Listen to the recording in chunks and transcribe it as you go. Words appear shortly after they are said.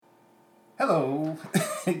Hello.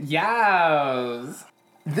 Yes.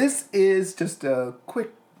 This is just a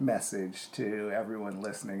quick message to everyone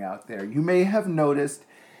listening out there. You may have noticed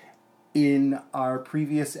in our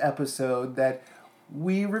previous episode that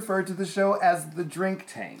we referred to the show as the Drink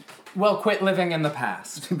Tank. Well, quit living in the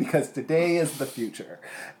past. Because today is the future.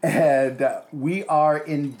 And we are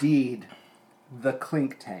indeed the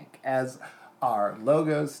Clink Tank. As our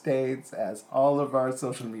logo states, as all of our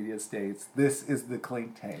social media states, this is the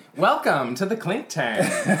Clink Tank. Welcome to the Clink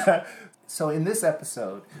Tank. So in this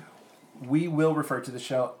episode, we will refer to the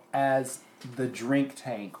show as the Drink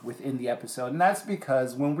Tank within the episode. And that's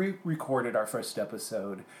because when we recorded our first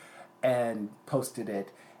episode and posted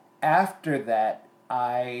it, after that,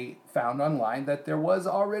 I found online that there was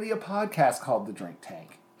already a podcast called The Drink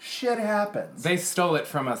Tank. Shit happens. They stole it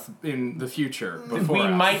from us in the future. Before We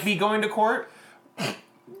us. might be going to court.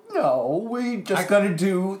 No, we're just going to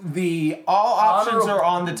do the... All options are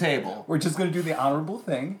on the table. We're just going to do the honorable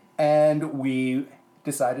thing, and we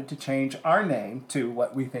decided to change our name to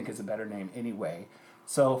what we think is a better name anyway.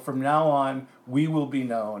 So from now on, we will be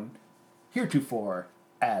known heretofore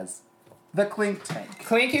as the Clink Tank.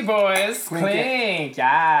 Clinky boys. Clink it. Clink.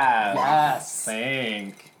 Yes. Yes.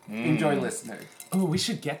 Clink. Enjoy listening. Ooh, we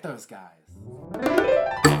should get those guys.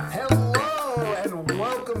 Hello, and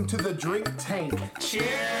welcome to the Drink Tank. Cheers.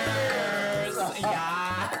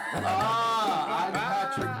 Yeah. I'm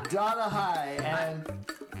Patrick Donahue, and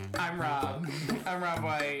I'm Rob. I'm Rob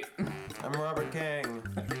White. I'm Robert King.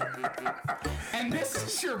 And this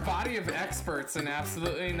is your body of experts in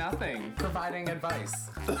absolutely nothing, providing advice.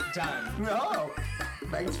 Done. no,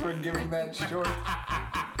 thanks for giving that short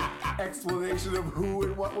explanation of who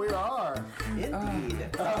and what we are. Indeed.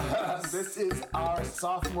 This is our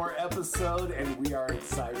sophomore episode, and we are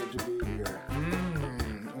excited to be here.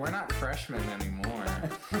 We're not freshmen anymore.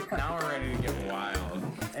 Now we're ready to get wild.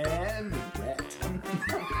 And wet.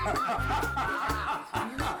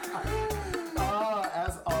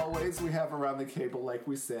 As always, we have around the table, like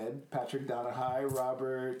we said, Patrick Donahue,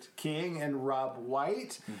 Robert King, and Rob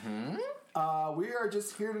White. We are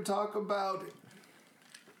just here to talk about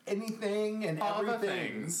anything and All the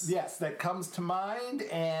everything. things. Yes, that comes to mind,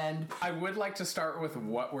 and I would like to start with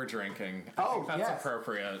what we're drinking. I Oh, think that's yes.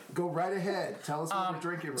 appropriate. go right ahead. Tell us what we're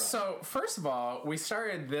drinking, Rob. So, first of all, we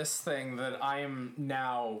started this thing that I am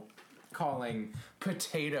now calling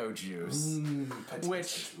potato juice.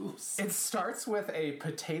 Which juice. it starts with a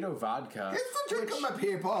potato vodka. It's the drink of my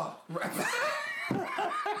people.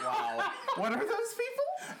 Wow. What are those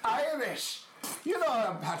people? Irish. You know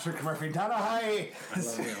I'm Patrick Murphy Donahue.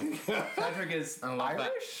 Patrick is I love that.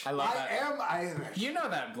 Irish? I love I that. am Irish. You know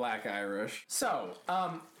that black Irish. So,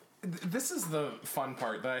 this is the fun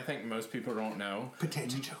part that I think most people don't know.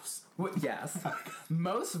 Potato juice. Yes.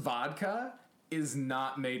 Most vodka is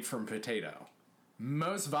not made from potato.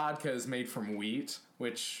 Most vodka is made from wheat,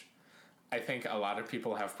 which I think a lot of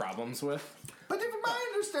people have problems with. But in my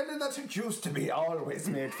understanding, that's a juice to be always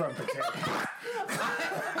made from potato.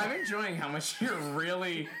 I'm enjoying how much you're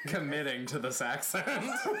really committing to this accent.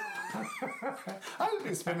 I'll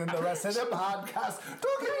be spending the rest of the podcast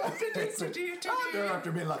talking about potato juice. You're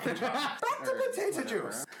after me, Lucky Charm. Back to potato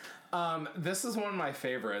juice. This is one of my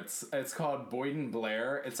favorites. It's called Boyd and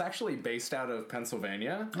Blair. It's actually based out of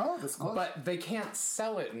Pennsylvania. Oh, that's close. But they can't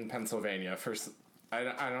sell it in Pennsylvania for...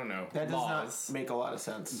 I don't know. That does laws. not make a lot of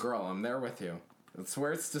sense. Girl, I'm there with you. That's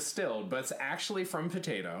where it's distilled, but it's actually from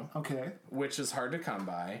potato, Okay. which is hard to come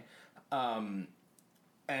by.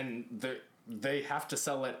 And they have to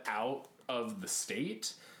sell it out of the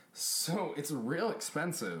state, so it's real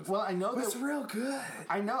expensive. Well, I know But it's that... real good.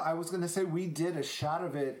 I know. I was going to say we did a shot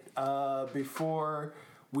of it before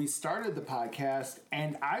we started the podcast,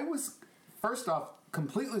 and I was, first off,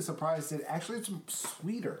 completely surprised that actually it's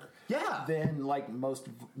sweeter. Yeah. Than like most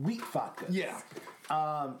wheat vodkas. Yeah.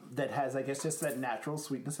 That has, I guess, just that natural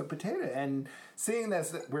sweetness of potato. And seeing that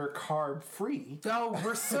we're carb free. Oh,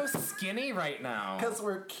 we're so skinny right now. Because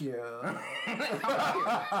we're cute.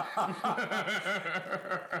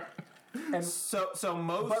 And So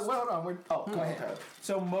most. but hold on. Go ahead.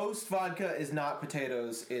 So most vodka is not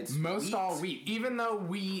potatoes. It's Most wheat. all wheat. Even though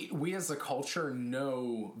we as a culture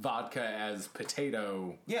know vodka as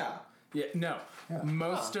potato. Yeah. Yeah, no.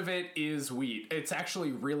 Most of it is wheat. It's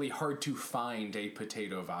actually really hard to find a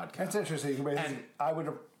potato vodka. That's interesting. Because And- I would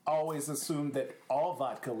have always assumed that all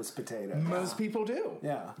vodka was potato. Most people do.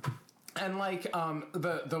 Yeah. And like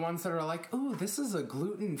the ones that are like, ooh, this is a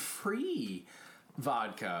gluten-free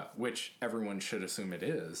vodka, which everyone should assume it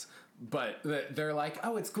is. But they're like,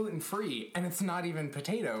 oh, it's gluten-free, and it's not even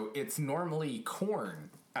potato. It's normally corn.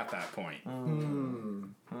 at that point.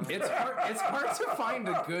 It's hard to find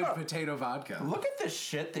a good potato vodka. Look at the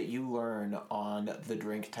shit that you learn on the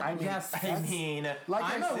drink tank. I mean, Yes, I mean, like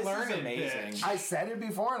I'm I a said, learned amazing. bitch. I said it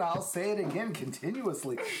before and I'll say it again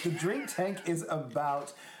continuously. The drink tank is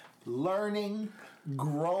about learning,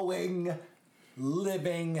 growing,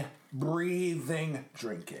 living, breathing,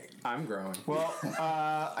 drinking. I'm growing. Well,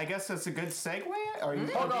 I guess that's a good segue. Are you,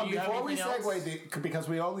 Hold on, do you have before we anything else? segue, because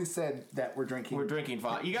we only said that we're drinking. We're drinking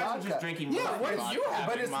vodka. You guys vodka. are just drinking Yeah, vodka. what are you having,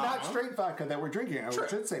 but it's not Mama? straight vodka that we're drinking. I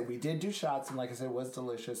should say we did do shots, and like I said, it was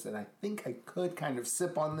delicious. And I think I could kind of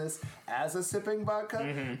sip on this as a sipping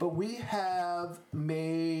vodka. But we have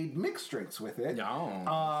made mixed drinks with it.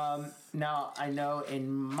 No. Now I know in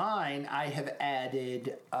mine I have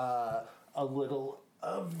added a little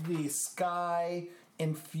of the Sky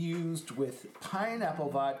infused with pineapple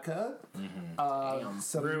vodka.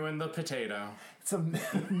 Some Ruin the potato. some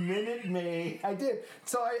Minute Maid. I did.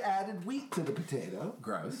 So I added wheat to the potato.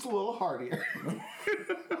 Gross. It's a little heartier.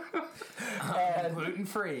 Gluten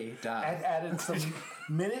free. I added some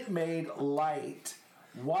Minute Maid Light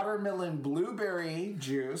watermelon blueberry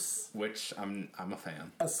juice, Which I'm a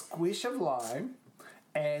fan. a squish of lime,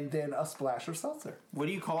 and then a splash of seltzer. What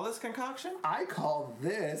do you call this concoction? I call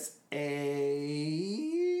this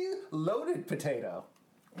a loaded potato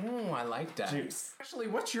I like that. juice. Actually,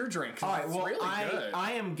 what's your drink? 'Cause All right, it's well, really good.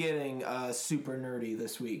 I am getting super nerdy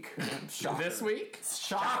this week. Shocker. This week?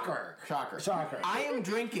 Shocker. Shocker. Shocker. I am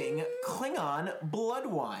drinking Klingon blood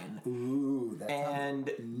wine. Ooh, that And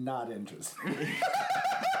sounds not interesting.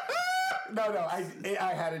 No,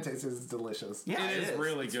 I had it taste. It's delicious. yeah, It is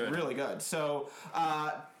really It's good. really good. So,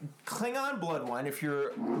 Klingon blood wine, if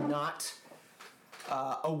you're not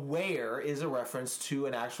aware, is a reference to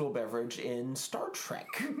an actual beverage in Star Trek.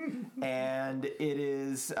 And it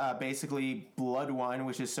is basically blood wine,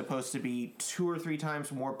 which is supposed to be 2 or 3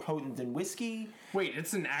 times more potent than whiskey. Wait,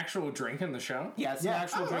 it's an actual drink in the show? Yeah, it's Yeah. an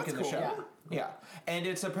actual Oh, drink that's in the cool. show. Yeah. And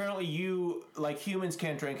it's apparently humans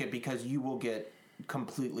can't drink it because you will get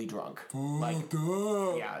completely drunk.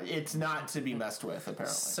 Yeah, it's not to be messed with,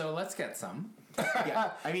 apparently. So let's get some.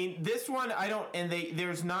 Yeah, I mean, this one I don't, and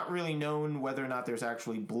there's not really known whether or not there's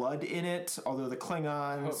actually blood in it. Although the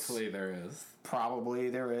Klingons, Hopefully there is. probably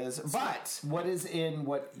there is. But What is in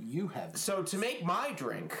what you have? so to make my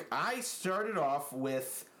drink, I started off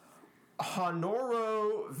with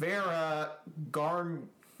Honoro Vera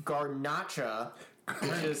Garnacha,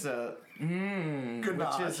 which is a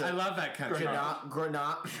Ganache. I love that country. Grenache.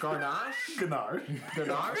 Ganache.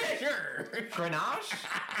 Grenache? Sure. Grenache?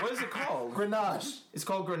 What is it called? Grenache. It's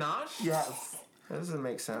called Grenache? Yes. That doesn't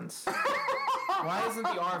make sense. Why isn't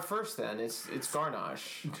the R first then? It's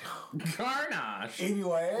Garnache. Garnache.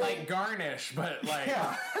 Anyway. Like garnish, but like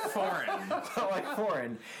Yeah. foreign. Like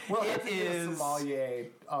foreign. well, it it is is. sommelier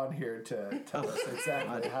on here to tell us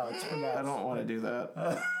exactly how it's pronounced. I don't want to do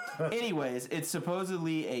that. Anyways, it's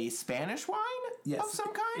supposedly a Spanish wine Yes, of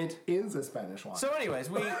some kind. It is a Spanish wine. So, anyways,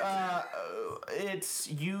 we it's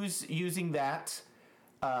using that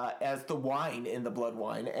as the wine in the blood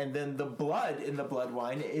wine, and then the blood in the blood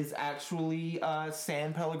wine is actually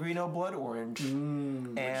San Pellegrino blood orange,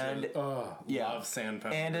 and yeah, Love San and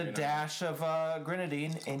Pellegrino. a dash of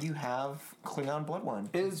grenadine, and you have Klingon blood wine.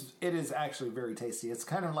 It is actually very tasty. It's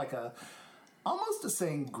kind of like almost a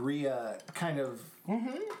sangria kind of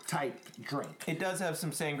type drink. It does have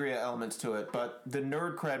some sangria elements to it, but the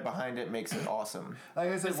nerd cred behind it makes it awesome. Like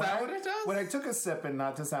I said, Is that what it does? When I took a sip, and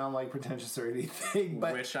not to sound like pretentious or anything,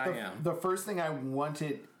 but Wish I am. the first thing I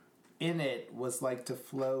wanted in it was like to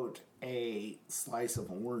float a slice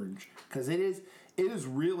of orange, because it is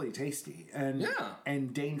really tasty and Yeah.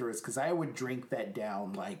 and dangerous, because I would drink that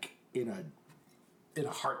down like in a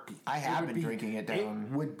heartbeat. I have It would been drinking it down.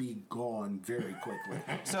 It would be gone very quickly.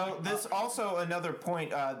 So this also another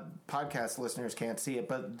point, podcast listeners can't see it,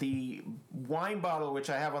 but the wine bottle which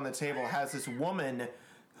I have on the table has this woman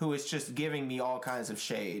who is just giving me all kinds of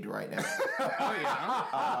shade right now. Oh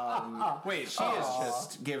yeah. Wait, She is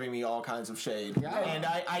just giving me all kinds of shade, and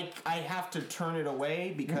I have to turn it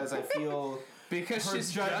away because I feel because her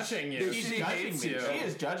she's judging you. She's She judging hates me. you. She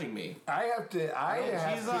is judging me. I have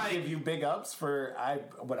she's to like- give you big ups for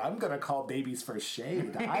what I'm going to call babies for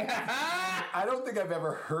shade. I don't think I've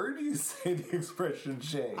ever heard you say the expression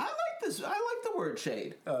shade. I like this. I like the word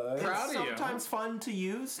shade. Proud It's of you. sometimes fun to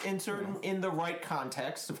use in the right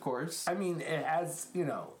context, of course. I mean, it has,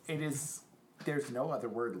 it is there's no other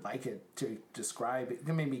word like it to describe it.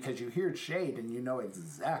 I mean, because you hear shade and you know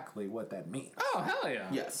exactly what that means. Oh, hell yeah.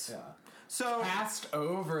 Yes. Yeah. So Passed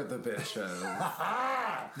over the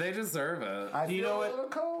bitches. They deserve it. I Do you feel know a what- little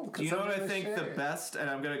cold. do you know what I think the shade. best? And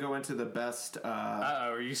I'm going to go into the best. Uh-oh,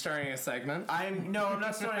 are you starting a segment? I'm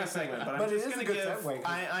not starting a segment, but I'm But it just is going a to good give. segue,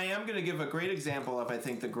 'cause- I am going to give a great example of I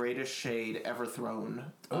think the greatest shade ever thrown.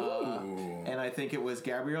 And I think it was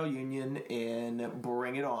Gabrielle Union in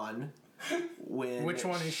Bring It On. When Which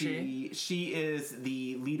one is she? She is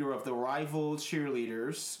the leader of the rival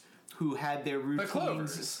cheerleaders who had their routines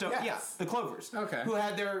Clovers. Yes. Yeah, the Clovers. Okay. Who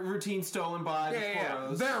had their routine stolen by the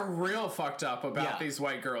Toros. They're real fucked up about Yeah. these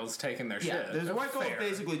white girls taking their Yeah, shit. the white girls Fair.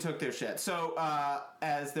 basically took their shit. So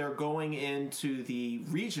as they're going into the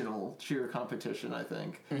regional cheer competition, I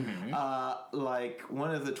think, like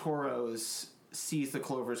one of the Toros sees the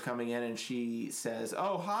Clovers coming in and she says,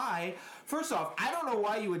 "Oh, hi." First off, I don't know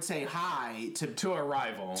why you would say hi To a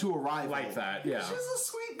rival. Like that, yeah. She's a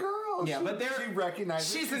sweet girl. Yeah, but she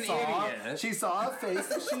recognized. She's it. an She saw- idiot. She saw a face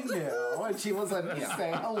that she knew, and she was like,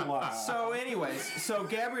 "Say hello." So, anyways,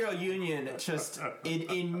 Gabrielle Union just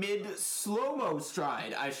in mid slow-mo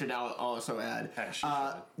stride, I should now also add, As she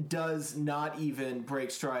does not even break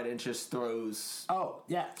stride and just throws oh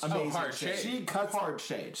yeah, amazing hard shade. shade. She cuts hard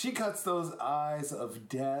shade. She cuts those eyes of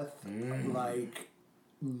death like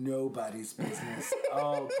nobody's business.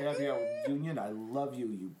 Oh, Gabrielle Union, I love you,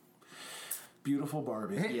 you beautiful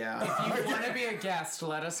Barbie. Yeah, If you want to be a guest,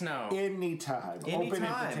 let us know. Anytime. Open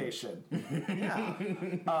Anytime. invitation.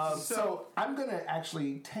 yeah. So I'm going to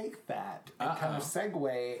actually take that and kind of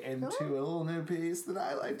segue into a little new piece that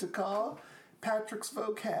I like to call Patrick's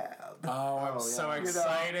Vocab. Oh, I'm so You know,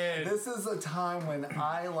 excited. this is a time when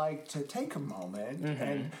I like to take a moment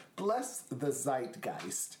and bless the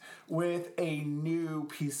zeitgeist with a new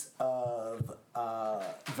piece of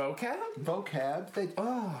Vocab? vocab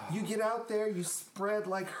that you get out there, you spread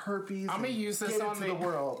like herpes. I'm gonna and use this get on into the- the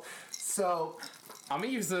world. So I'm going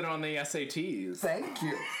to use it on the SATs. thank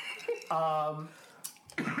you.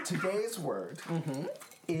 Today's word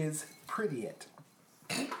is prettiot.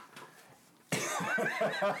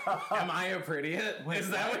 Am I a prettiot? Is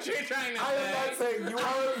that what you're trying to I am not say? saying you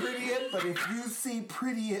are a prettiot, but if you see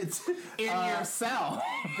prettiot In yourself.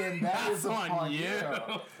 then that is That's on upon you.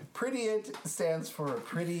 Prettiot stands for a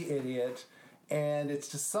pretty idiot, and it's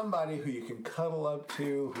just somebody who you can cuddle up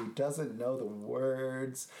to who doesn't know the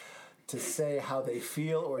words to say how they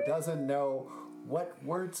feel or doesn't know what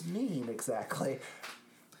words mean exactly.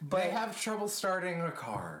 But They have trouble starting a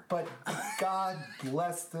car. But God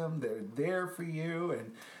bless them. They're there for you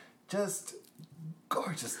and just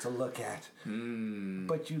gorgeous to look at.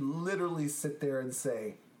 But you literally sit there and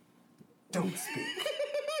say, "Don't speak.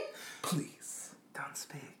 Please. Don't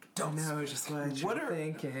speak. Don't know speak." just what What you're are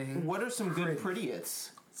thinking. What are some good prettiots?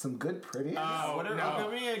 Some good pretty. What are, no.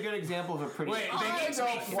 Give me a good example of a pretty. Wait, I they need to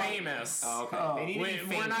don't be want- famous. Oh, okay. They need to be Wait,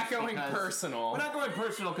 we're famous not going because- personal. We're not going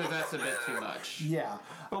personal because that's a bit too much. Yeah.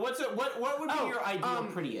 But what would be your ideal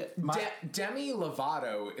prettiot? Demi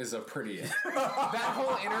Lovato is a pretty. That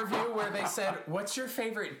whole interview where they said, "What's your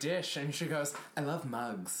favorite dish?" and she goes, "I love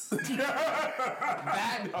mugs."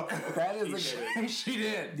 That is a good. She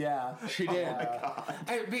did. Yeah. She did.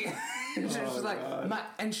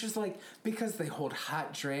 And she's like, because they hold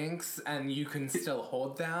hot drinks and you can still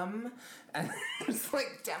hold them. And it's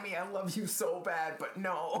like, Demi, I love you so bad, but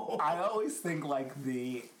no. I always think like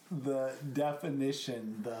the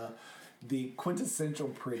definition, the quintessential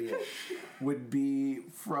pretty would be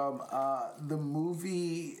from the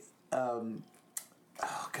movie.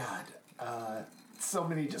 Oh God, so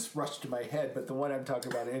many just rushed to my head, but the one I'm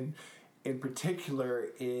talking about in particular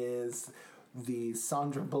is the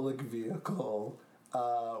Sandra Bullock vehicle,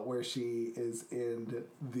 where she is in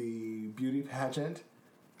the beauty pageant.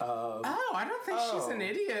 Oh, I don't think she's an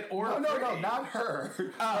idiot or No, pretty. not her.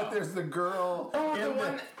 But there's the girl the in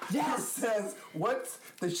one- who says, "What's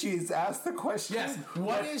the?" She's asked the question. Yes.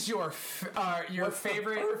 What is your What's the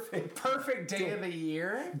favorite perfect day of the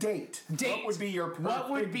year? date? Date. What would be your perfect? What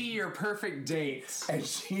would be your perfect date? And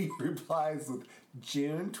she replies with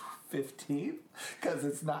June 15th because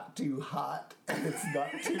it's not too hot and it's not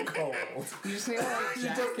too cold. You just need a light You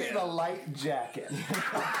just need jacket. a light jacket.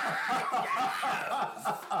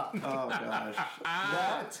 Oh gosh.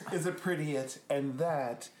 That is a prettiot, and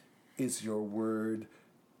that is your word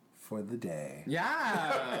for the day. Yeah,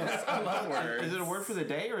 I love words. Is it a word for the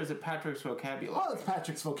day or is it Patrick's vocabulary? Well, it's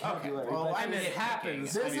Patrick's vocabulary. Okay. Well, but I And it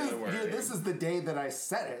happens to this be is the word. this is the day that I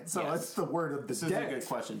said it, so Yes. it's the word of the This day. is a good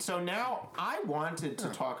question. So now I wanted to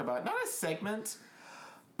talk about not a segment,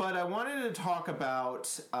 but I wanted to talk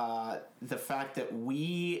about the fact that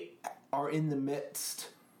we are in the midst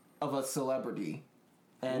of a celebrity.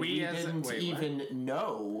 And we didn't even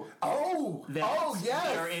know.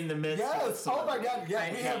 Yes, they're in the midst. Yes. Of oh my God.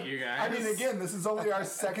 Yeah, we have. you guys. I mean, again, this is only our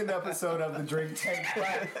second episode of the Drink Tank,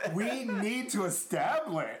 but we need to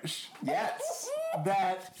establish that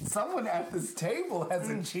someone at this table has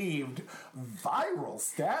achieved viral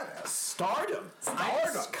status, stardom.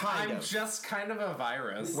 I'm just kind of a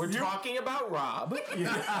virus. We're talking about Rob. And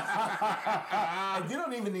you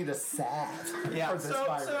don't even need a salve for this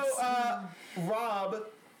virus. So, Rob,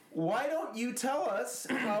 why don't you tell us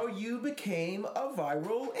how you became a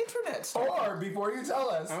viral internet star? Or before you tell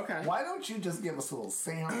us, Okay. why don't you just give us a little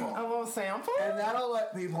sample? A little sample? And that'll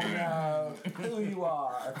let people know who you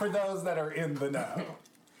are, for those that are in the know.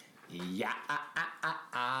 Yeah.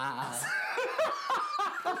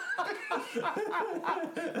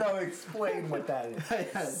 No, explain what that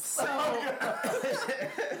is. So,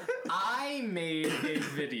 I made a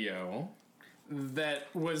video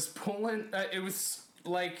that was pulling. It was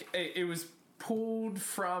pulled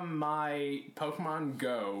from my Pokemon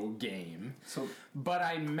Go game. But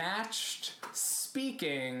I matched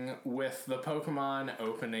speaking with the Pokemon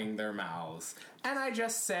opening their mouths, and I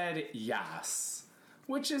just said yes.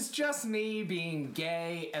 Which is just me being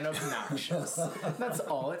gay and obnoxious. That's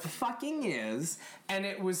all it fucking is. And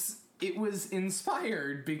it was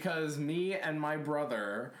inspired because me and my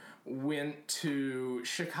brother went to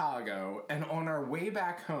Chicago, and on our way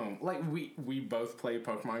back home, like we both play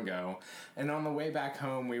Pokemon Go, and on the way back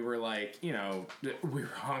home we were like, we were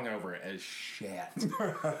hungover as shit.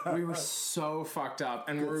 We were so fucked up,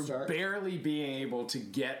 and we were barely being able to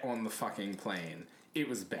get on the fucking plane. It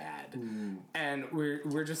was bad. And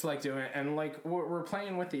we're just like doing it, and like we're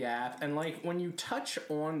playing with the app, and like when you touch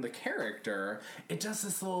on the character, it does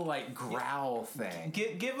this little like growl thing.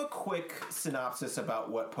 Give a quick synopsis about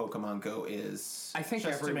what Pokemon Go is. I think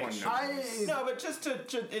just everyone knows. No, but just to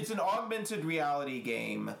it's an augmented reality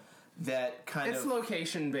game that it's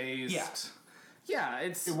location based. Yeah,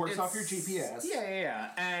 it works off your GPS.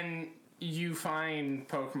 Yeah. And you find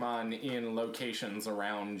Pokemon in locations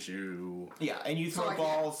around you. Yeah, and you throw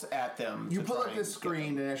balls at them. You pull up this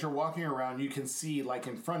screen, and as you're walking around, you can see, like,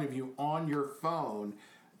 in front of you on your phone,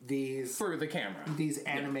 these... Through the camera. These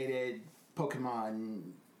animated Pokemon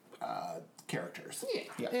characters.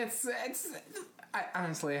 Yeah. It's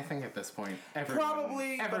honestly, I think at this point, everyone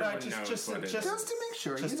probably, but I just to make sure.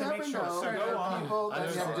 Just to make sure. So go on. People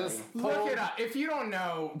that have just look it up. If you don't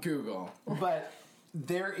know, Google. But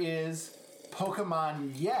there is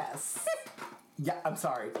Pokemon Yes. Yeah, I'm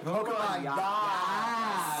sorry. Pokemon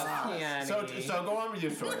Yes. So go on with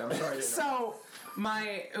your story. I'm sorry. So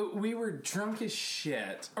we were drunk as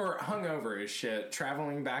shit, or hungover as shit,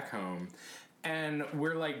 traveling back home. And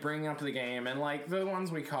we're like bringing up the game, and like the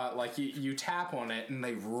ones we caught, like you tap on it and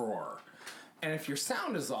they roar. And if your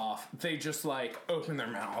sound is off, they just like open their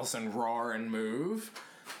mouths and roar and move,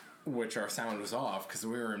 which our sound was off because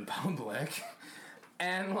we were in public.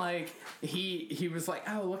 And like he was like,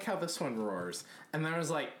 oh, look how this one roars. And then I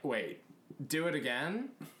was like, wait, do it again?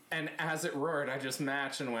 And as it roared, I just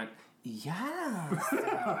matched and went, yeah.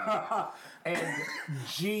 And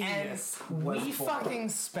genius. And we fucking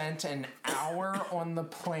spent an hour on the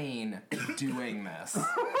plane doing this.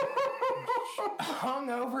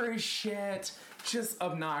 Hungover as shit, just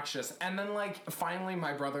obnoxious. And then like finally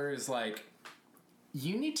my brother is like,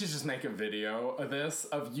 you need to just make a video of this,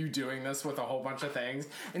 of you doing this with a whole bunch of things,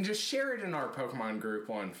 and just share it in our Pokemon group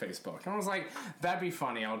on Facebook. And I was like, that'd be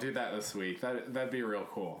funny. I'll do that this week. That'd be real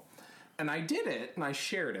cool. And I did it, and I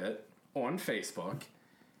shared it on Facebook.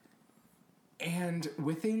 And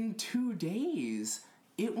within 2 days,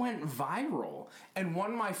 it went viral. And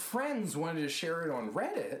one of my friends wanted to share it on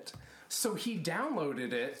Reddit, so he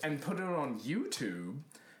downloaded it and put it on YouTube,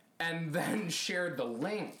 and then shared the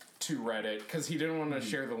link to Reddit, because he didn't want to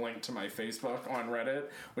share the link to my Facebook on Reddit,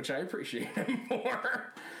 which I appreciate him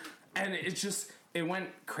for. And it went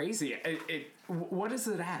crazy. What is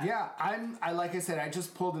it at? Yeah, I like I said, I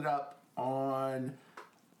just pulled it up on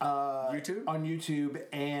YouTube? On YouTube,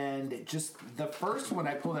 and just the first one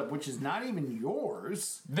I pulled up, which is not even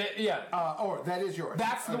yours. That is yours.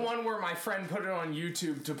 That's the one where my friend put it on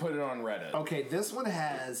YouTube to put it on Reddit. Okay, this one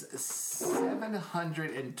has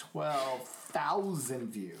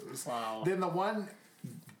 712,000 views. Wow. Then the one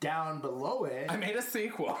down below it, I made a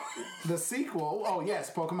sequel. The sequel, oh yes,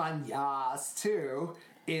 Pokemon Yas 2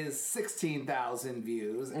 is 16,000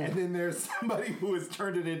 views, and then there's somebody who has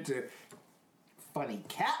turned it into funny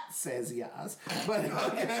cat says Yas.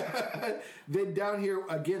 But then down here,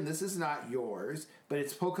 again, this is not yours, but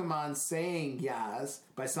it's Pokemon saying Yas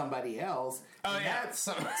by somebody else. Oh, yeah. That's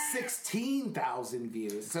 16,000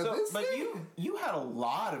 views. So but you had a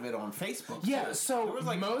lot of it on Facebook. Yeah, too. so there was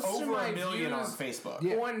like most over of my a million on views Facebook.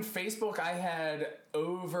 Yeah. On Facebook, I had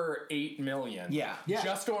over 8 million. Yeah.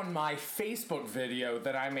 Just on my Facebook video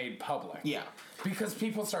that I made public. Yeah. Because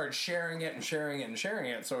people started sharing it and sharing it and sharing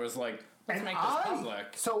it, so it was like, let's make this public.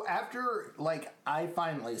 So after, I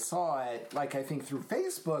finally saw it, I think through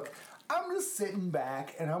Facebook, I'm just sitting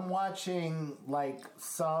back and I'm watching,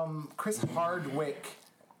 some Chris Hardwick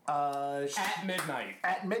At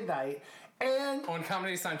midnight. And On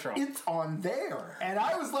Comedy Central. it's on there. And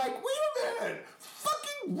I was like, wait a minute!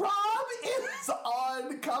 Fucking Rob is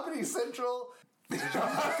on Comedy Central.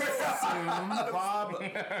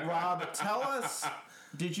 Rob, tell us,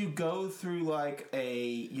 did you go through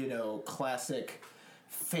a, classic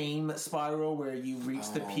fame spiral where you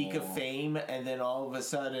reached the peak of fame and then all of a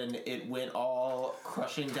sudden it went all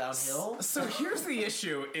crushing downhill? So here's the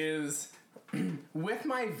issue is with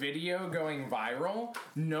my video going viral,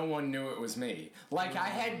 no one knew it was me. I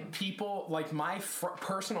had people, my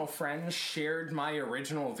personal friends shared my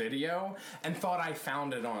original video and thought I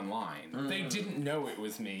found it online. They didn't know it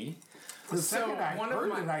was me. The second I heard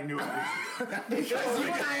it, I knew it was Because you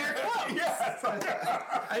and I are close. Yes.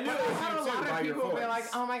 I knew it was I had a you too, lot by of your people be voice. like,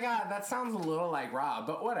 oh my god, that sounds a little like Rob,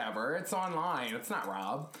 but whatever, it's online, it's not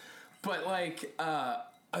Rob. But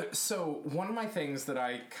so one of my things that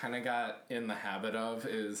I kind of got in the habit of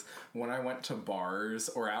is when I went to bars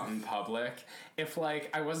or out in public, if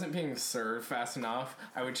I wasn't being served fast enough,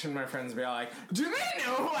 I would turn to my friends and be like, do they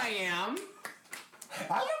know who I am?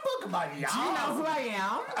 I'm a Pokemon, y'all. Do you know who I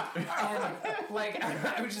am? And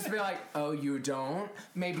I would just be like, oh, you don't?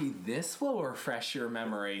 Maybe this will refresh your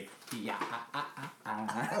memory. Yeah.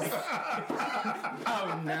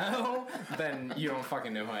 Oh no? Then you don't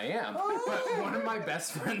fucking know who I am. But one of my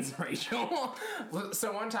best friends, Rachel,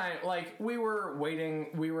 so one time, we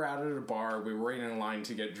were out at a bar, we were waiting in line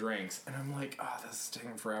to get drinks, and I'm like, oh, this is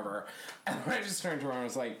taking forever. And I just turned to her and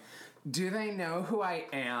was like, do they know who I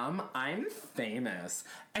am? I'm famous.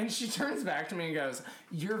 And she turns back to me and goes,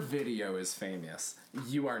 your video is famous.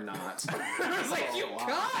 You are not. I was like, you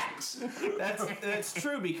can't. That's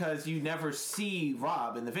true because you never see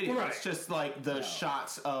Rob in the video. Right. It's just the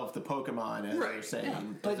shots of the Pokemon, as you're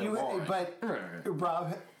saying. But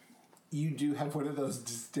Rob, you do have one of those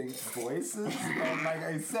distinct voices, and like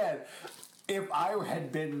I said, if I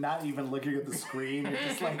had been not even looking at the screen, or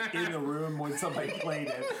just in a room when somebody played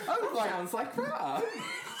it, I was like, sounds like Rob.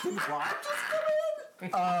 Did Rob just come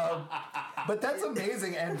in? But that's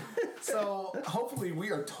amazing, and so hopefully we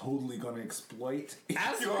are totally going to exploit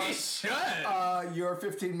As we should. your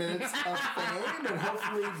 15 minutes of fame, and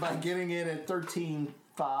hopefully by getting in at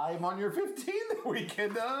 13.5 on your 15, we can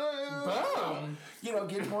Boom.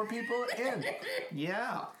 Get more people in.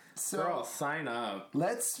 Yeah. So Girl, sign up.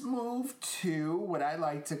 let's move to what I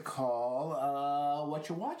like to call what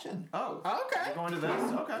you're watching. Oh, Okay. We're going to this?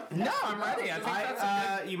 Okay. No, I'm ready. I think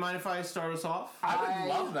that's a You mind if I start us off? I would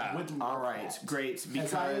love that. All right, great. As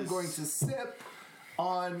Because I am going to sip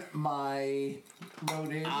on my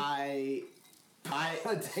loaded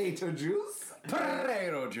potato juice.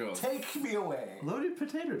 Potato juice. Take me away. Loaded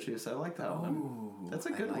potato juice. I like that one. That's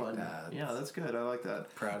a good like one. that. Yeah, that's good. I like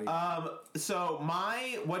that. Proud of you. So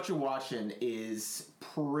what you're watching is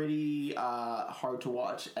pretty hard to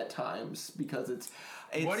watch at times because it's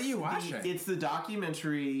What are you watching? It's the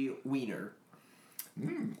documentary Wiener.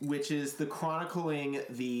 Which is the chronicling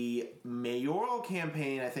the mayoral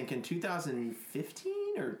campaign, I think in 2015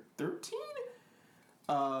 or 13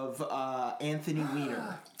 of Anthony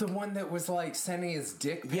Weiner. The one that was sending his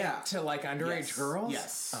dick pic to underage girls?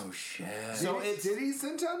 Yes. Oh shit. So Did he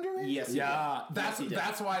send to underage? Yes. he Yeah, did. that's Yes, he did.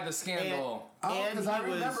 that's why the scandal. Because I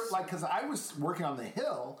remember, because I was working on the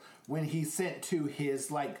Hill when he sent to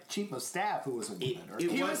his chief of staff, who was a woman.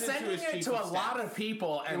 He was wasn't to sending his it chief to of a staff. lot of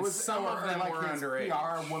people, and some of or them were his underage.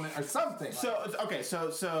 PR woman or something. So okay,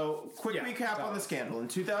 so quick Yeah, recap tell on the us. scandal. In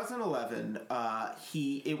 2011,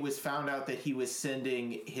 it was found out that he was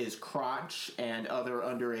sending his crotch and other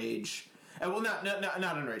underage. Well, not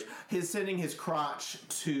underage. He's sending his crotch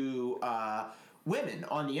to women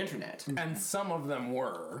on the internet. And some of them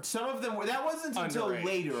were. Some of them were. That wasn't until Underage.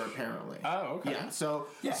 later, apparently. Oh, okay. Yeah. So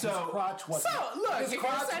his crotch wasn't. So, look, his if you're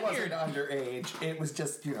crotch sending wasn't your- underage. It was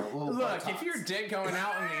just a little. Look, buttocks. if your dick going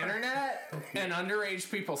out on the internet and underage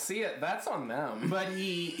people see it, that's on them. But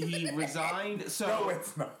he resigned. So No,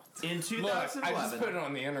 it's not. In Look, 2011, I just put it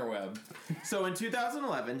on the interweb. So in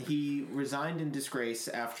 2011, he resigned in disgrace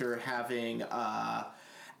after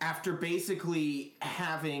basically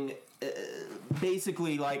having.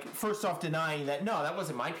 Basically, like, first off denying that, no, that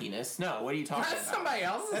wasn't my penis. No, what are you talking about? That's somebody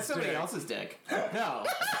else's That's somebody else's dick. No,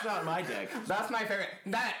 it's not my dick. That's my favorite.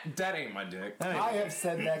 That ain't my dick. I have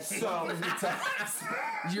said that so many times.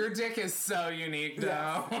 Your dick is so unique, though.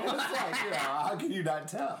 Yeah. It's like, how can you not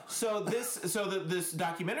tell? So this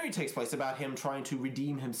documentary takes place about him trying to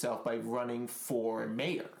redeem himself by running for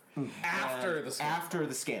mayor. After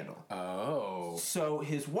the scandal. Oh. So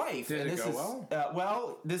his wife... Did it go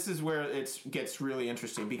well? This is where it gets really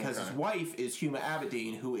interesting, because his wife is Huma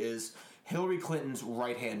Abedin, who is Hillary Clinton's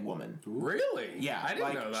right-hand woman. Really? Yeah. I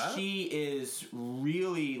didn't know that. She is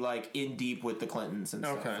really, like, in deep with the Clintons and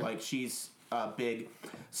stuff. Like, she's big.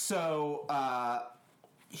 So...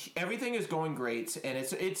 everything is going great, and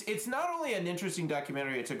it's not only an interesting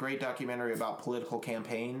documentary, it's a great documentary about political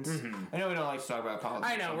campaigns. I know we don't like to talk about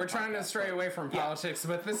politics. I know, we're trying to stray away from politics,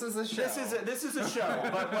 but this is a show. This is a show.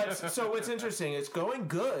 But what's interesting, it's going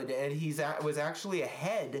good, and was actually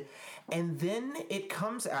ahead, and then it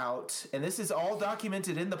comes out, and this is all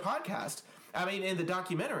documented in the podcast, in the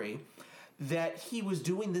documentary, that he was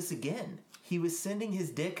doing this again. He was sending his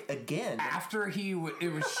dick again. After it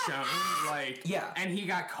was shown, like... Yeah. And he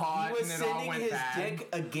got caught, and it all went bad. He was sending his dick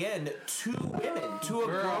again to women, to a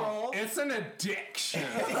girl. It's an addiction.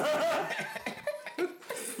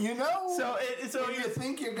 You know, so if you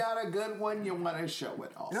think you got a good one, you want to show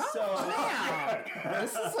it all.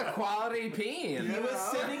 This is a quality peen. He was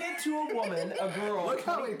sending it to a woman, a girl. Look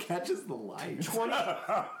how it catches the light.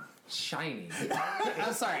 Shiny.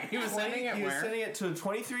 I'm sorry. He was sending it where? He was sending it to a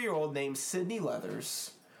 23-year-old named Sydney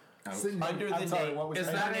Leathers. Sydney, Under the name, what was is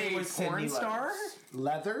that a porn star?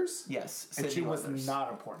 Leathers? Yes, and she was Leathers.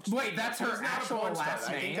 not a porn star. Wait, that's her actual last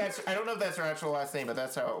name? I don't know if that's her actual last name, but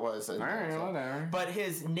that's how it was. All right, whatever. But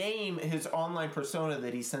his name, his online persona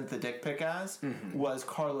that he sent the dick pic as, was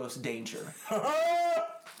Carlos Danger.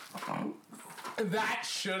 That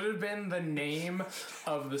should have been the name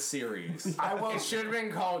of the series. It should have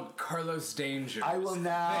been called Carlos Danger. I will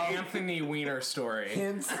now... The Anthony Weiner story.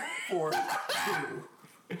 Henceforth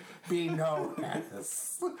to be known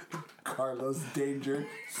as Carlos Danger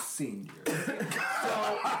Sr.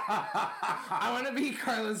 I want to be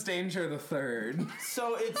Carlos Danger the Third.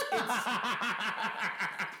 So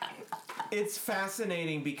it's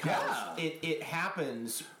fascinating because it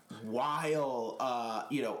happens while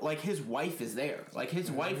like his wife is there. Like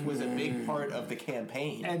his wife was a big part of the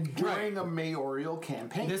campaign, and during a mayoral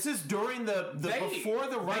campaign. This is during before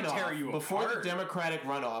the runoff, before the Democratic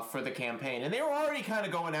runoff for the campaign, and they were already kind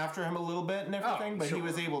of going after him a little bit and everything, but he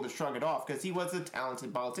was able to shrug it off because he was a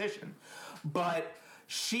talented politician. But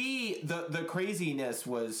the craziness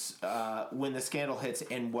was when the scandal hits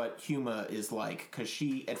and what Huma is like, because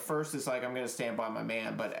she at first is like, I'm going to stand by my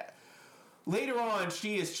man, but later on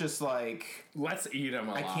she is just like, let's eat him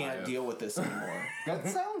alive. I can't deal with this anymore. That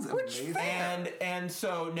sounds amazing. And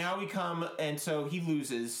so now so he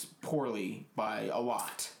loses poorly by a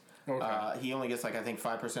lot. Okay. He only gets, like, I think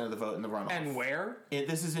 5% of the vote in the runoff. And where?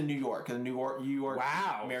 This is in New York. In New York.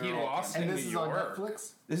 Wow. He lost in New York. And this is on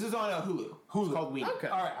Netflix? This is on Hulu. Hulu. It's called Weiner. Okay.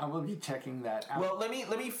 All right, I will be checking that out. Well, let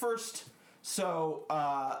me first. So,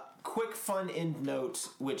 quick fun end note,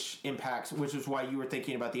 which is why you were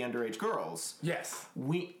thinking about the underage girls. Yes.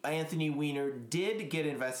 Anthony Weiner did get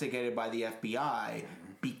investigated by the FBI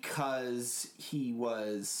because he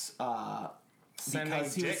was. He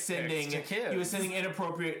was sending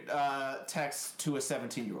inappropriate texts to a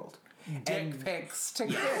 17-year-old. Dick pics to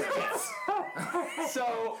kids.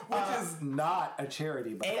 So, which is not a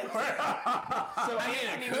charity, by the way. So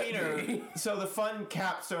Anthony Weiner. So the fun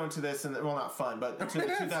capstone to this, and well, not fun, but to the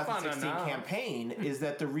 2016 campaign is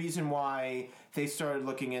that the reason why they started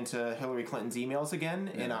looking into Hillary Clinton's emails again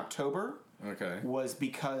in October. Okay. Was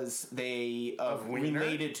because they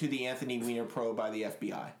related to the Anthony Weiner probe by the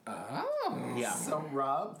FBI. Oh. Yeah. So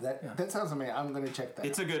Rob, that sounds amazing. I'm going to check that.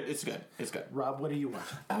 It's good. Rob, what are you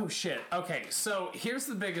watching? Oh shit. Okay, so here's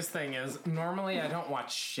the biggest thing is normally I don't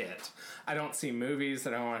watch shit. I don't see movies, I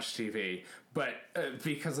don't watch TV. But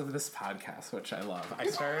because of this podcast, which I love, I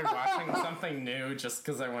started watching something new just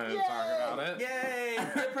because I wanted to talk about it. Yay!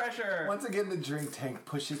 Peer pressure. Once again, the drink tank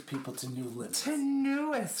pushes people to new limits. To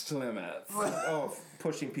newest limits.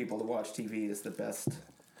 Pushing people to watch TV is the best.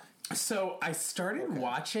 So I started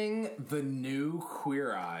watching the new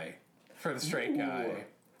Queer Eye for the Straight Guy.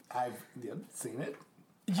 I've seen it.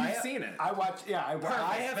 You've seen it. I watched. Yeah, I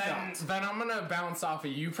have not. Then I'm gonna bounce off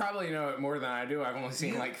of you. Probably know it more than I do. I've only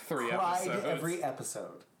seen like 3 episodes. Every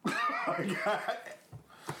episode.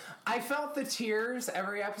 I felt the tears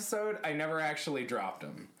every episode. I never actually dropped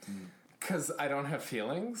them. Because I don't have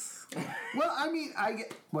feelings. Well, I mean, I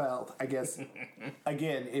guess,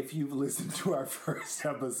 again, if you've listened to our first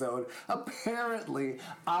episode, apparently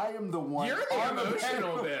I am the one... You're the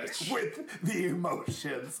emotional bitch. With the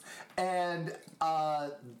emotions. And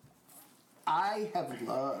I have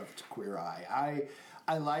loved Queer Eye.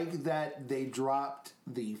 I like that they dropped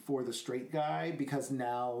the For the Straight Guy, because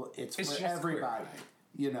now it's for everybody.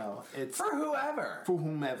 You know, it's... For whoever. For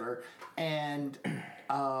whomever. And...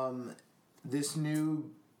 this new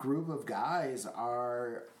group of guys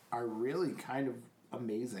are really kind of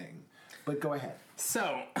amazing. But go ahead.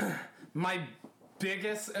 So, my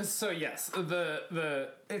biggest... So, yes, the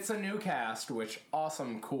it's a new cast, which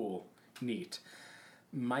awesome, cool, neat.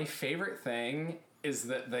 My favorite thing is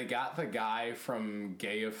that they got the guy from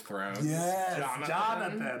Game of Thrones. Yes,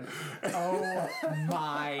 Jonathan. Oh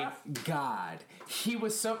my God. He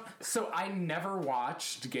was so I never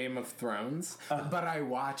watched Game of Thrones, but I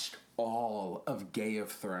watched all of Game of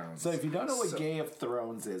Thrones. So if you don't know what Game of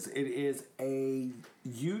Thrones is, it is a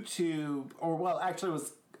YouTube, or well, actually it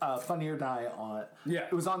was Funny or Die on. Yeah.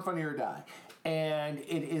 It was on Funny or Die. And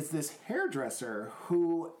it is this hairdresser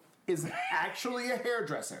who is actually a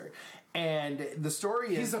hairdresser. And the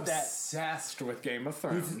story is that... He's obsessed with Game of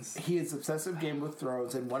Thrones. He is obsessed with Game of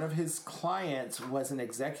Thrones, and one of his clients was an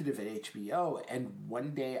executive at HBO, and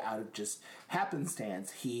one day, out of just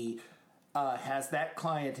happenstance, he has that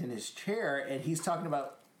client in his chair, and he's talking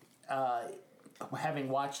about having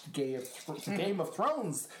watched Game of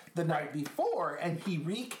Thrones the night before, and he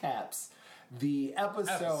recaps the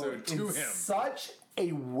episode in such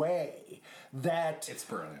a way that it's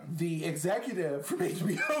brilliant. The executive from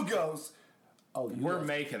HBO goes, "Oh, we're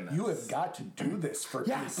making this. You have got to do this for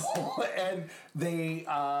people." And they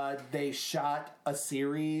shot a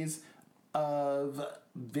series of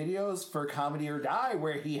videos for Comedy or Die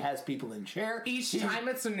where he has people in chair. Each time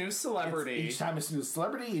it's a new celebrity. Each time it's a new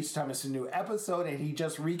celebrity. Each time it's a new episode, and he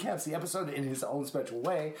just recaps the episode in his own special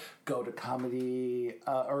way. Go to comedy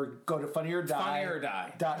or go to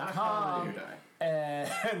funnyordie.com. And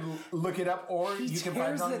look it up, or you can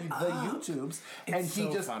find it on the YouTubes. And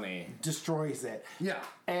he just destroys it. Yeah.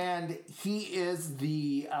 And he is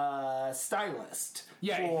the stylist.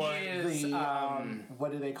 Yeah, for he is. The,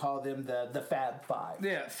 what do they call them? The Fab Five.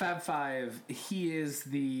 Yeah, Fab Five. He is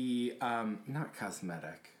the not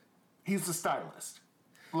cosmetic. He's the stylist.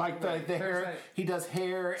 Like the hair, he does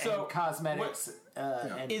hair and cosmetics.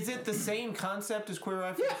 And is it the same concept as Queer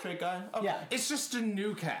Eye for the Straight Guy? Okay. Yeah, it's just a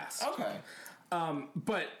new cast. Okay.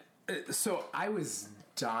 But so I was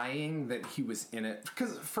dying that he was in it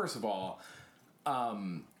because first of all,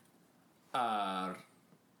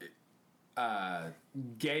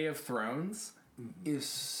 Game of Thrones is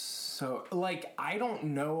so like I don't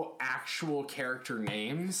know actual character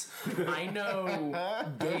names. I know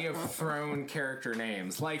Game of Thrones character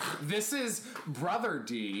names. Like this is Brother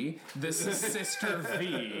D. This is Sister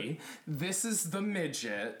V. This is the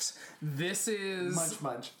midget. This is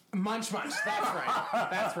Munch. That's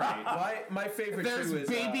right. My favorite There's too is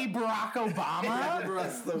baby Barack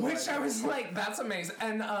Obama, which I was like, that's amazing.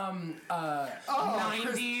 And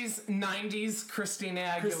 90s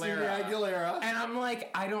Christina Aguilera. And I'm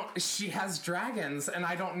like, she has dragons, and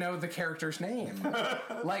I don't know the character's name.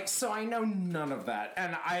 Like, so I know none of that.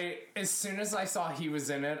 And as soon as I saw he was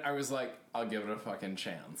in it, I was like, I'll give it a fucking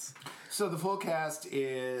chance. So the full cast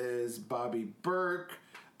is Bobby Burke,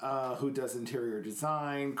 who does interior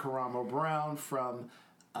design, Karamo Brown from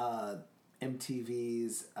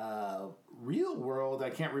MTV's Real World. I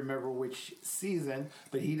can't remember which season,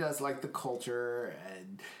 but he does like the culture.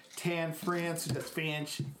 And Tan France, who does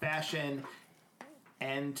fashion,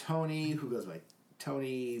 and Tony, who goes by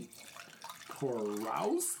Tony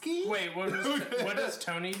Porowski. Wait, what does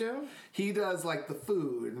Tony do? He does like the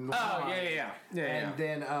food and the wine. Yeah. And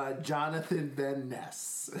then Jonathan Van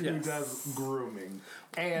Ness, who does grooming.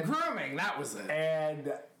 And grooming, that was it.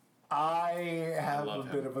 And I have a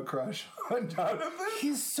bit of a crush on Jonathan.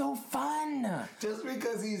 He's so fun. Just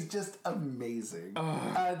because he's just amazing.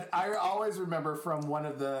 And I always remember from one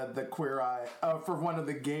of the Queer Eye, from one of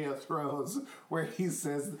the Game of Thrones, where he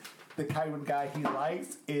says the kind of guy he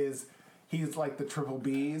likes is he's like the triple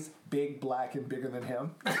B's, big, black, and bigger than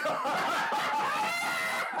him.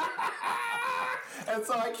 And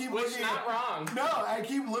so I keep looking not wrong. No, I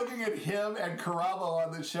keep looking at him and Karamo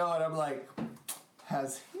on the show, and I'm like,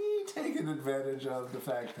 has he taken advantage of the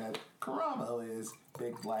fact that Karamo is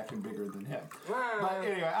big, black, and bigger than him? But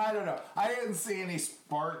anyway, I don't know. I didn't see any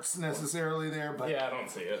sparks necessarily there, but yeah, I don't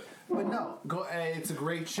see it. But no, it's a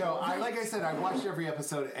great show. Like I said, I watched every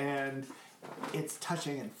episode, and it's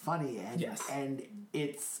touching and funny, and yes. and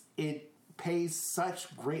it pays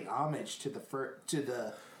such great homage to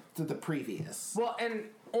the previous. Well, and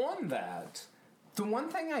on that, the one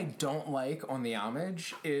thing I don't like on the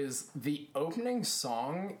homage is the opening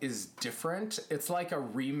song is different. It's like a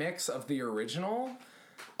remix of the original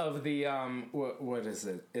of the what is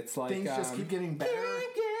it? It's like things just keep getting better.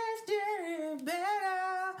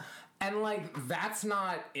 And like that's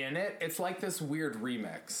not in it. It's like this weird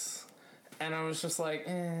remix. And I was just like,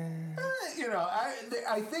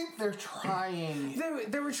 I think they're trying.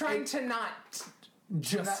 They were trying to not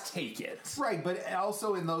just take it. Right, but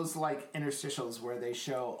also in those like interstitials where they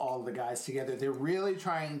show all the guys together, they're really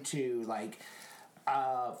trying to like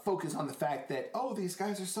focus on the fact that these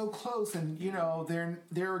guys are so close, and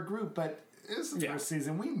they're a group, but it's the first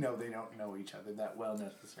season. We know they don't know each other that well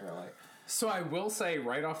necessarily. So I will say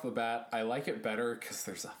right off the bat, I like it better because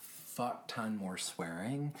there's a fuck ton more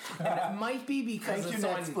swearing, and it might be because it's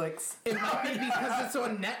on Netflix. It might be because it's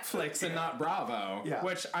on Netflix and not Bravo. Yeah.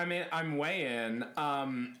 Which I'm way in.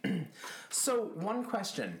 So one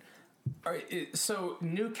question. So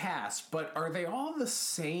new cast, but are they all the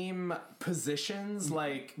same positions,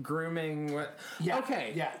 like grooming? Yeah.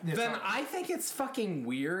 Okay. Yeah. Then I think it's fucking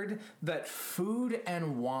weird that food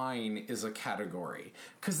and wine is a category,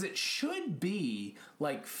 because it should be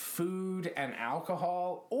like food and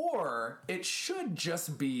alcohol, or it should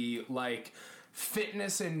just be like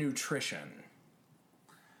fitness and nutrition.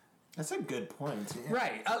 That's a good point. Yeah.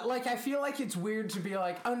 Right. Like, I feel like it's weird to be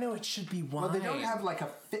like, oh, no, it should be wine. Well, they don't have, like, a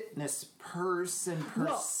fitness person per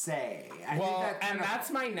se.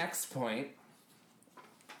 That's my next point.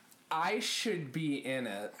 I should be in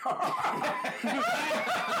it.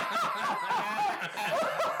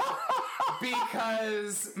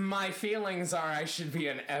 Because my feelings are I should be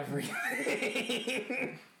in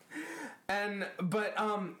everything. But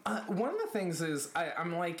one of the things is,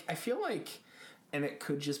 I feel like... And it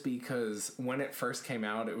could just be because when it first came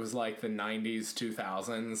out, it was like the 90s,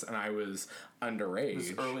 2000s, and I was underage.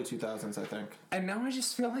 It was early 2000s, I think. And now I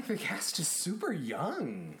just feel like the cast is super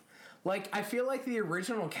young. Like, I feel like the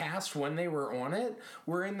original cast, when they were on it,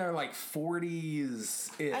 were in their, like,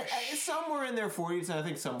 40s-ish. Some were in their 40s, and I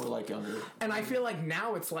think some were, like, younger. And I feel like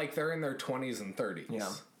now it's like they're in their 20s and 30s. Yeah.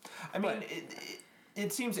 I mean,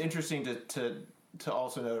 it seems interesting to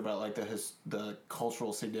also note about, like, the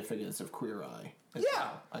cultural significance of Queer Eye.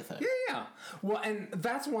 Well, I think. Yeah. Well, and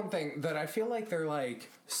that's one thing that I feel like they're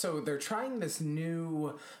like, so they're trying this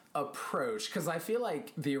new approach, because I feel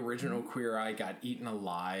like the original Queer Eye got eaten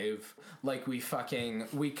alive. Like, we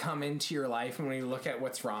come into your life and we look at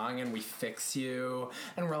what's wrong and we fix you,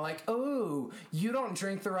 and we're like, oh, you don't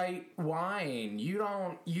drink the right wine, you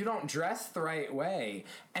don't dress the right way.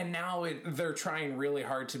 And now they're trying really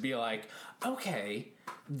hard to be like, okay,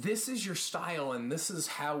 this is your style and this is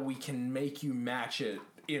how we can make you match it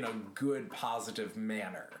in a good, positive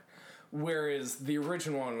manner. Whereas the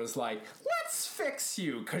original one was like, let's fix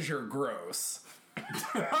you because you're gross.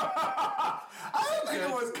 I don't think it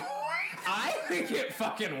was. I think it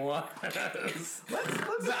fucking was. I think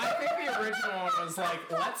the original one was like,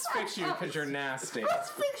 let's fix you because you're nasty.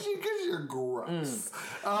 Let's fix you because you're gross.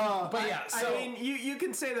 But yeah, so... I mean, you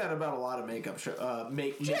can say that about a lot of makeup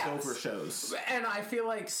makeover shows. And I feel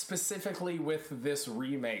like specifically with this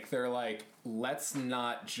remake, they're like, let's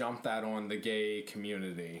not jump that on the gay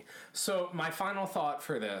community. So my final thought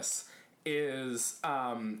for this is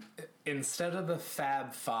instead of the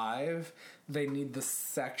Fab Five, they need the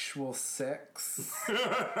Sexual Six.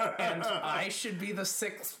 And I should be the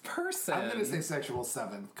sixth person. I'm gonna say Sexual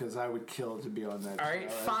Seven because I would kill to be on that. All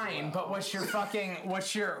right, fine. Well. But what's your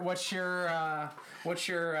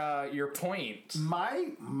point?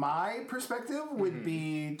 My perspective would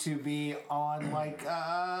be to be on like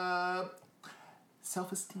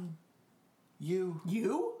self-esteem. You?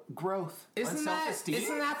 Growth. Isn't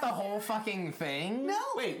that the whole fucking thing? No.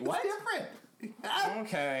 Wait, what? It's different.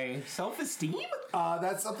 Okay. Self-esteem?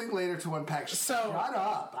 That's something later to unpack. So, shut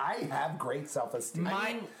up. I have great self-esteem.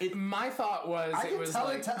 My thought was I can tell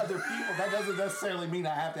it to other people. That doesn't necessarily mean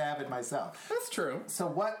I have to have it myself. That's true. So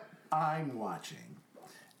what I'm watching,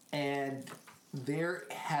 and there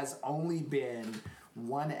has only been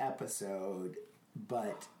one episode,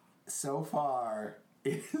 but so far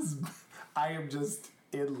I am just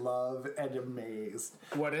in love and amazed.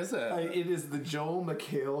 What is it? It is the Joel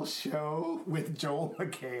McHale show with Joel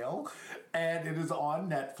McHale, and it is on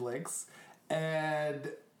Netflix,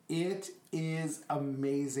 and it is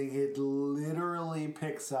amazing. It literally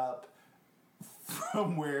picks up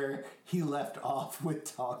from where he left off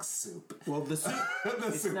with Talk Soup. Well, the soup.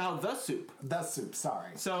 It's now the soup. The soup,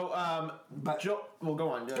 sorry. So, But we'll go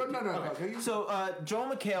on. No. Okay. So,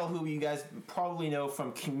 Joel McHale, who you guys probably know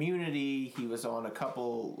from Community, he was on a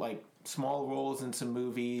couple, like, small roles in some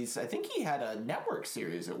movies. I think he had a network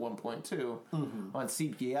series at one point, too, on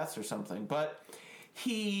CBS or something. But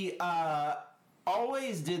he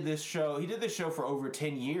always did this show. He did this show for over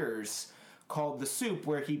 10 years called The Soup,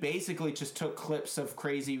 where he basically just took clips of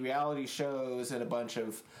crazy reality shows and a bunch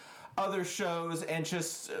of other shows and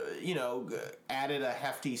just, added a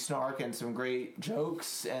hefty snark and some great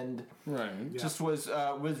jokes and just was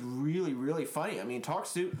really, really funny. I mean, Talk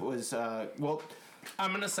Soup was,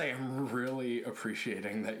 I'm gonna say I'm really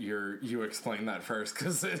appreciating that you explained that first,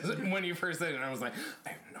 because when you first said it, I was like, I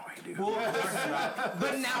have no idea. Well,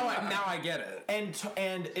 but now I get it, and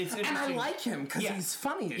it's interesting. and I like him because he's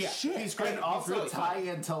funny as shit. He's great. And also really tie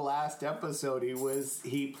into last episode,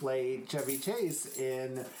 he played Chevy Chase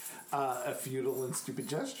in A Futile and Stupid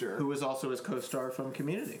Gesture, who was also his co-star from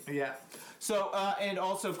Community. Yeah. So, and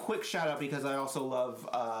also quick shout out, because I also love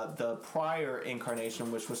the prior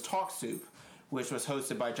incarnation, which was Talk Soup, which was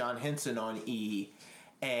hosted by John Henson on E!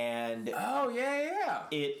 And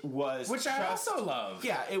it was, which I also love.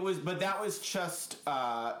 Yeah, it was, but that was just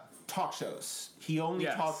talk shows. He only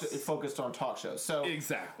focused on talk shows. So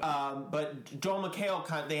exactly. But Joel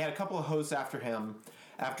McHale they had a couple of hosts after him,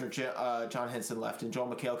 after John Henson left, and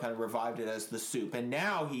Joel McHale kind of revived it as The Soup, and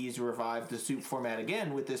now he's revived the Soup format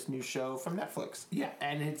again with this new show from Netflix. Yeah,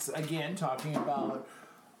 and it's again talking about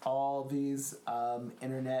all these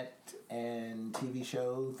internet and TV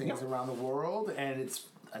show things around the world, and it's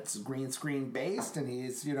green screen based, and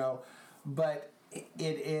he's but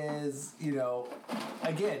it is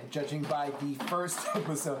again, judging by the first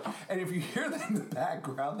episode, and if you hear that in the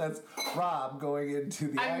background, that's Rob going into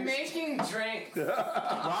the I'm making drink.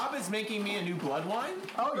 Rob is making me a new blood wine.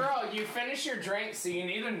 Oh, girl, you finished your drink, so you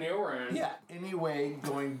need a new one. Yeah. Anyway,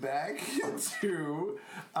 going back to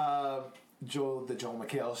the Joel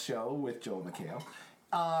McHale show with Joel McHale.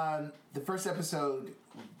 The first episode,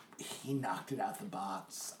 he knocked it out the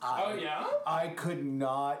box. I could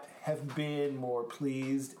not have been more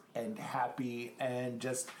pleased and happy and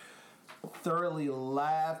just thoroughly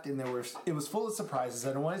laughed, and it was full of surprises.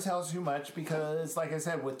 I don't want to tell too much because, like I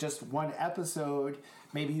said, with just one episode,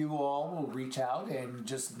 maybe you all will reach out and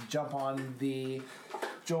just jump on the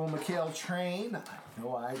Joel McHale train. I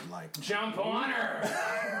know I'd like to. Jump on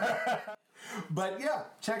her! But yeah,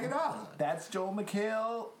 check it out. That's Joel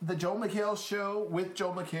McHale, the Joel McHale Show with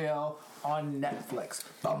Joel McHale on Netflix.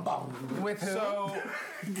 Bum bum. With who? So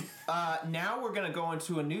now we're going to go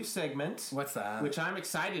into a new segment. What's that? Which I'm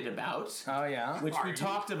excited about. Oh yeah. Which we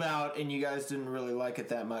talked about, and you guys didn't really like it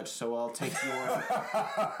that much. So I'll take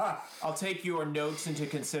your notes into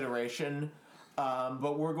consideration.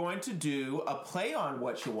 But we're going to do a play on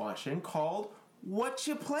what you're watching called What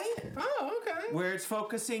You Playing. Oh, okay. Where it's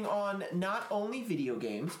focusing on not only video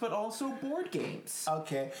games, but also board games.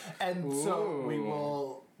 Okay, and so we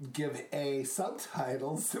will give a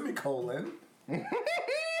subtitle, semicolon.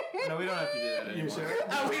 No, we don't have to do that anymore. You sure?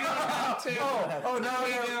 Oh, we don't have to.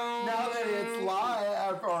 Now that it's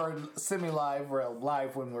live, or semi-live, or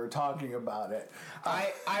live when we're talking about it.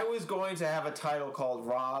 I was going to have a title called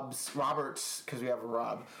Robert's, because we have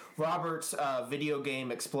a Robert's Video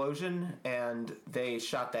Game Explosion, and they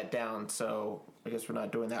shot that down, so I guess we're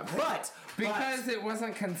not doing that. But because it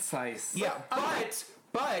wasn't concise. Yeah,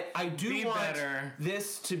 but I do want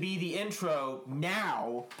this to be the intro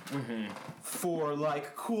now for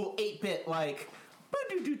like cool 8-bit like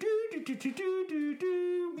music.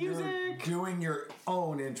 You're doing your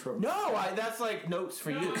own intro. No, that's like notes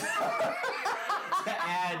for you to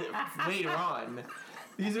add later on.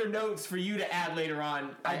 These are notes for you to add later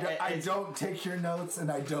on. I don't take your notes,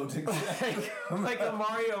 and I don't accept like a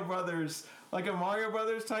Mario Brothers. Like a Mario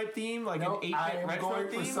Brothers type theme, like an 8-bit retro theme. I am going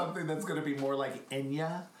for something that's going to be more like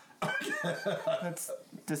Enya. That's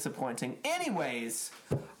disappointing. Anyways,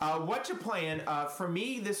 what you playing? For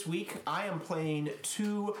me this week, I am playing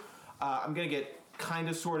two. I'm going to get kind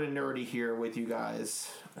of sort of nerdy here with you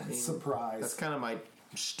guys. Surprise. That's kind of my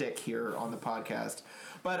shtick here on the podcast.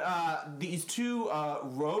 But these two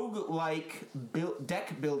rogue-like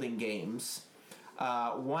deck building games.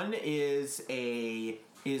 One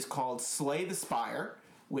is called Slay the Spire,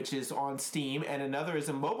 which is on Steam, and another is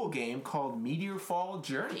a mobile game called Meteor Fall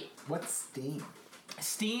Journey. What's Steam?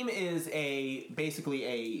 Steam is basically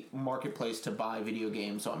a marketplace to buy video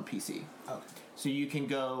games on PC. Okay. So you can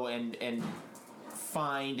go and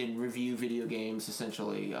find and review video games,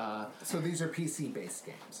 essentially. So these are PC-based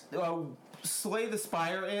games? Slay the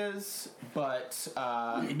Spire is, but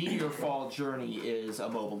Meteor Fall Journey is a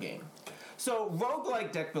mobile game. So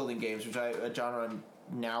roguelike deck building games, which a genre I'm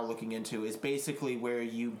now looking into, is basically where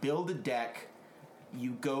you build a deck,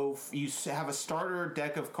 you have a starter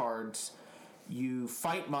deck of cards, you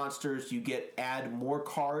fight monsters, you add more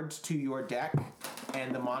cards to your deck,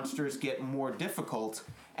 and the monsters get more difficult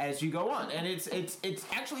as you go on. And it's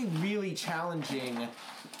actually really challenging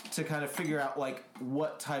to kind of figure out like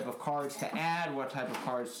what type of cards to add, what type of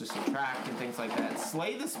cards to subtract, and things like that.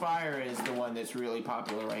 Slay the Spire is the one that's really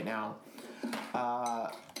popular right now,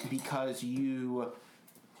 because you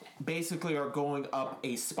basically are going up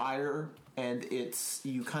a spire, and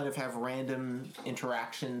you kind of have random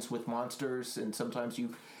interactions with monsters, and sometimes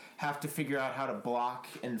you have to figure out how to block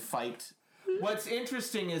and fight. What's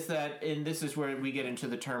interesting is that, and this is where we get into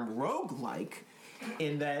the term roguelike,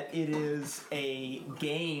 in that it is a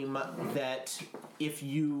game that if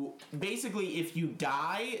you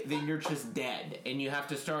die, then you're just dead, and you have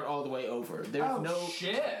to start all the way over. There's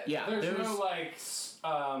shit! Yeah, there's no like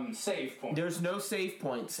save point. There's no save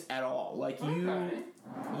points at all. Like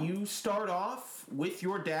you start off with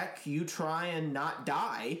your deck, you try and not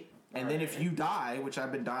die. And then if you die, which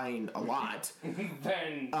I've been dying a lot,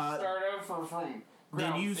 then start over from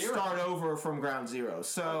ground zero. Start over from ground zero.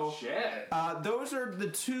 So those are the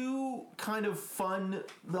two kind of fun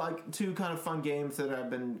games that I've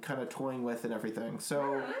been kind of toying with and everything.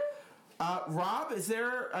 So, Rob,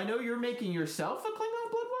 I know you're making yourself a Klingon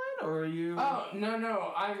Bloodwine, or are you? Oh,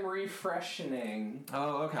 no, I'm refreshing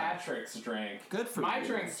Patrick's drink. Good for My you.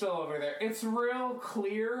 drink's still over there. It's real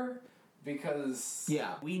clear. Because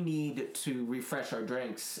we need to refresh our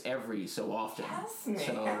drinks every so often. Yes, man.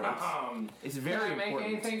 So it's very important. Can I make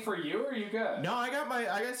anything for you, or are you good? No,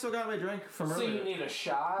 I still got my drink from earlier. So you need a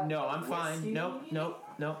shot? No, I'm fine. Nope.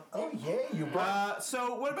 Oh yeah, you brought.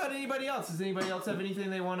 So what about anybody else? Does anybody else have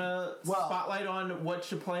anything they want to spotlight on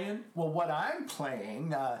what you're playing? Well, what I'm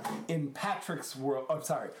playing in Patrick's World. Oh,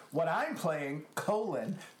 sorry. What I'm playing,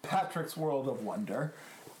 Patrick's World of Wonder.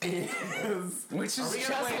 Which is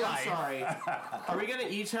just life. Sorry. Are we gonna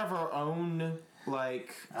each have our own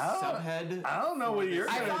subhead? I don't know what you're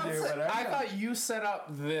gonna do. I thought you set up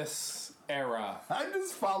this era. I'm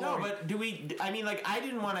just following. No, but do we? I mean, like, I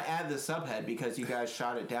didn't want to add the subhead because you guys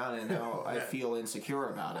shot it down, and now I feel insecure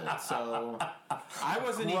about it. So I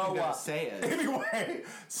wasn't even gonna say it anyway.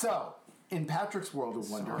 So in Patrick's World of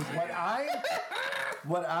Wonder,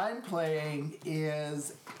 what I'm playing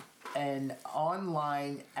is an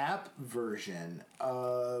online app version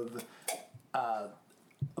of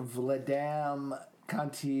Vladam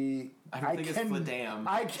Conti. I don't think it's Vladam.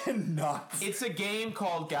 I cannot. It's a game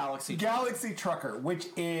called Galaxy Trucker, which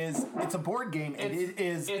is a board game, and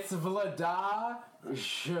it's Vlada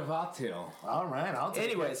Zhavatil. All right, I'll take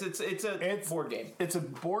Anyways, it's a board game. It's a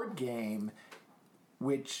board game,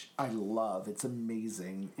 which I love. It's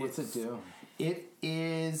amazing. What's it do? It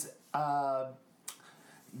is.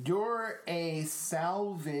 You're a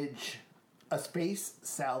space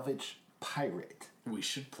salvage pirate. We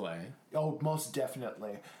should play. Oh, most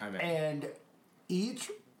definitely. And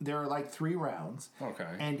there are like 3 rounds. Okay.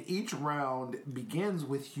 And each round begins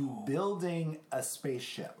with you building a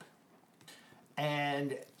spaceship.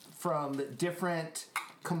 And from different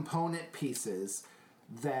component pieces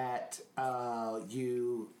that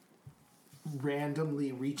you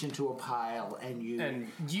randomly reach into a pile and you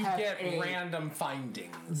get random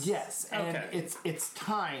findings. Yes, and it's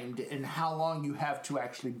timed in how long you have to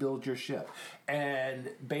actually build your ship, and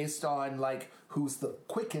based on like who's the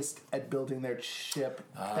quickest at building their ship,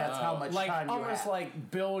 that's how much time you have. Almost like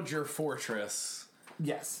build your fortress.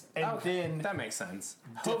 Yes, and then that makes sense.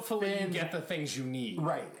 Hopefully you get the things you need.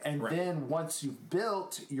 Right, and then once you've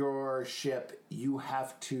built your ship, you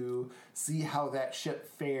have to see how that ship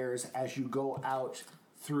fares as you go out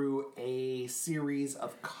through a series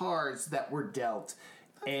of cards that were dealt,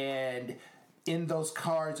 and in those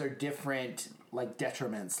cards are different like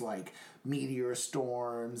detriments, like meteor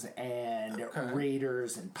storms and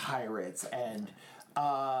raiders and pirates and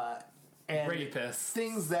rapists,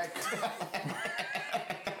 things that.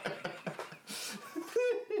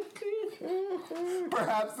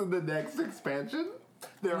 Perhaps in the next expansion,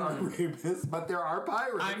 there are rapists, but there are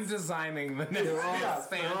pirates. I'm designing the next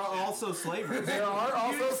expansion. There are also slavers. There are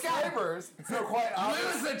also slavers. So quite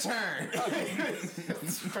lose a turn.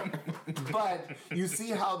 But you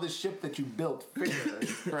see how the ship that you built fares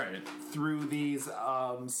through these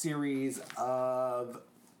series of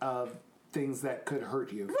things that could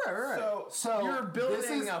hurt you. Right. So you're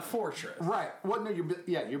building a fortress. Right. Well, no, you're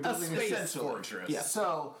building a space fortress. Yeah.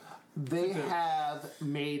 So they have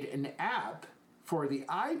made an app for the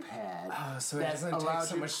iPad. So it doesn't take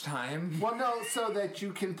so much time? Well, no, so that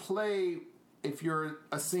you can play, if you're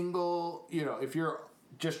a single, if you're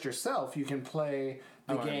just yourself, you can play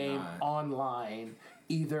the game online,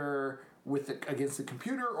 either against the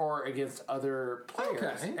computer or against other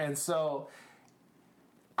players. Okay. And so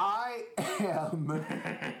I am,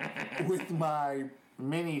 with my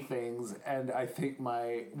many things, and I think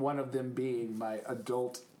one of them being my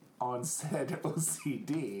adult onset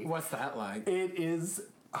OCD. What's that like? It is.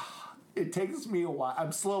 It takes me a while.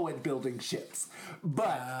 I'm slow at building ships,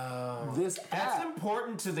 but that's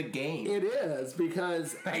important to the game. It is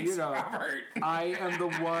because Thanks, Robert. I am the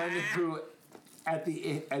one who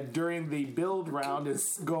during the build round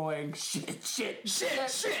is going shit.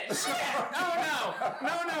 Oh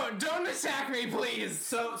no! Don't attack me, please.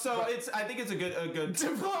 So I think it's a good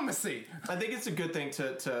diplomacy. I think it's a good thing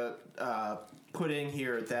to put in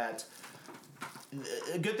here that.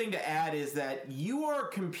 A good thing to add is that you are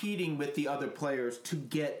competing with the other players to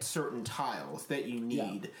get certain tiles that you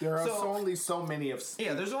need. Yeah. There are only so many of...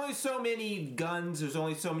 Yeah, there's only so many guns, there's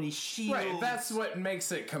only so many shields. Right, that's what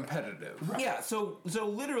makes it competitive. Right. Yeah, so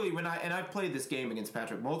literally I've played this game against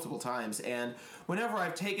Patrick multiple times, and whenever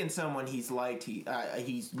I've taken someone he's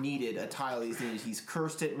needed a tile, he's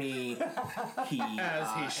cursed at me, he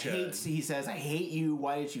says, I hate you,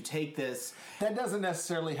 why did you take this? That doesn't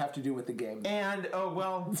necessarily have to do with the game. And all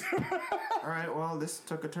right, well, this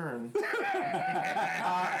took a turn.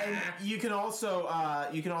 And you can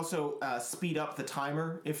also speed up the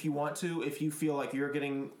timer if you want to. If you feel like you're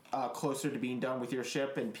getting closer to being done with your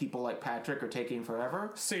ship, and people like Patrick are taking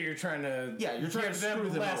forever. So you're trying to give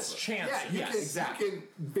them less chances. Yeah, exactly. You can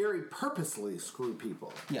very purposely screw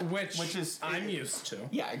people. Yeah, which is I'm used to.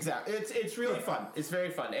 Yeah, exactly. It's really fun. It's very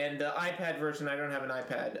fun. And the iPad version, I don't have an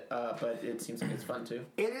iPad, but it seems like it's fun too.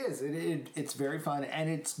 It is. It's very fun, and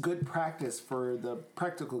it's good practice for the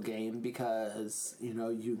practical game because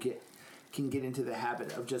you can get into the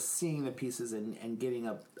habit of just seeing the pieces and getting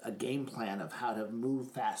a game plan of how to move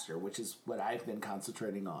faster, which is what I've been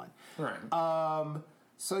concentrating on. Right.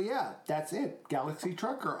 So yeah, that's it. Galaxy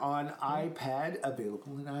Trucker on iPad,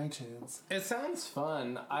 available in iTunes. It sounds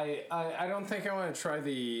fun. I don't think I want to try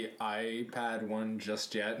the iPad one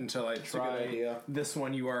just yet until I try this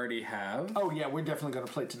one you already have. Oh yeah, we're definitely going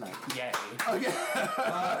to play tonight. Yay. Okay.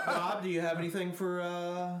 Rob, do you have anything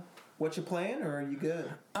for what you playing, or are you good?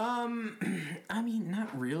 I mean,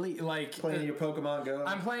 not really. Like playing your Pokemon Go.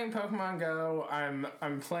 I'm playing Pokemon Go.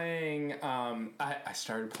 I'm playing. I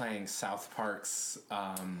started playing South Park's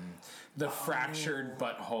The Fractured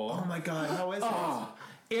Butthole. Oh my god, how is it?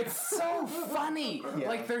 It's so funny. Yeah.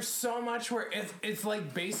 Like there's so much where it's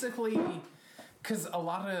like basically. Because a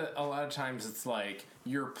lot of times it's like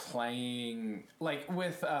you're playing like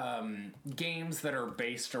with games that are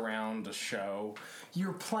based around a show.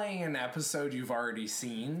 You're playing an episode you've already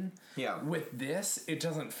seen. Yeah. With this, it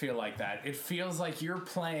doesn't feel like that. It feels like you're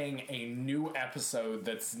playing a new episode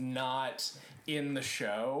that's not in the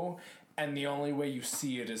show, and the only way you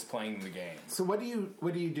see it is playing the game. So what do you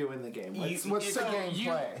do in the game? What's the game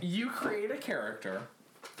play? You create a character.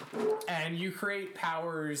 And you create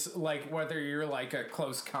powers, like whether you're like a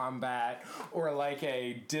close combat or like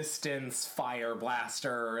a distance fire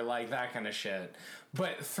blaster or like that kind of shit.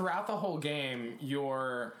 But throughout the whole game,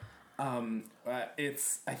 you're I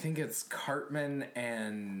think it's Cartman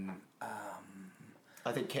and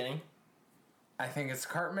I think Kenny. I think it's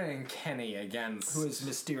Cartman and Kenny against... Who is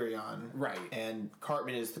Mysterion. Right. And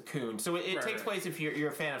Cartman is the coon. So it takes place if you're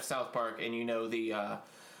a fan of South Park and you know the...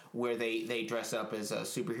 where they dress up as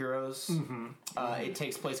superheroes. Mm-hmm. It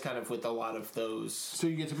takes place kind of with a lot of those. So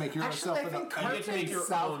you get to make yourself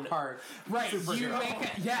South Park. Right. You make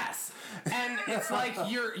it, yes. And it's like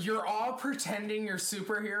you're all pretending you're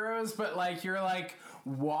superheroes, but like you're like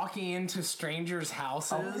walking into strangers'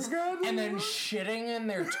 houses and then shitting in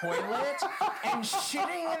their toilet. And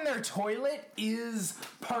shitting in their toilet is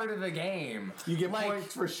part of the game. You get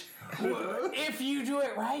points for if you do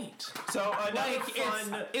it right. So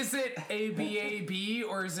fun. Is it ABAB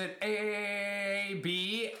or is it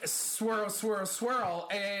AAAB? Swirl, swirl, swirl.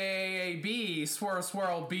 AAAB. Swirl,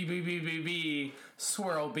 swirl. BBBBB.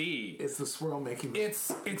 Swirl B. It's the swirl making.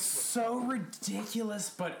 It's so ridiculous,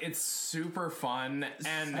 but it's super fun.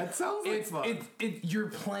 And that sounds like fun. You're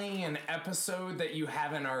playing an episode that you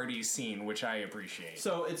haven't already seen, which I appreciate.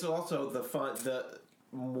 So it's also the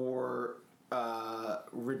more.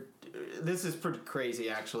 This is pretty crazy,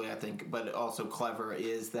 actually, I think, but also clever,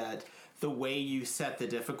 is that the way you set the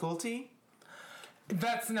difficulty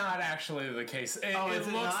That's not actually the case. It is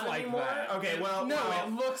it looks not like anymore? that. Okay,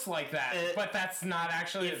 it looks like that, but that's not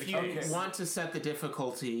actually the case. If you want to set the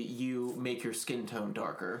difficulty, you make your skin tone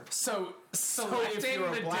darker. So selecting you're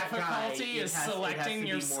a the black difficulty guy, is it has to selecting be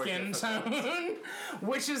your more skin difficult. tone,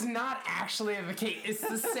 which is not actually the case. It's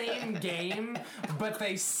the same game, but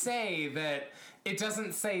they say that it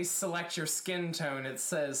doesn't say select your skin tone, it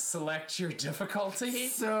says select your difficulty.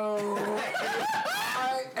 So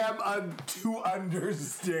I am to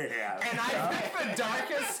understand. And I picked the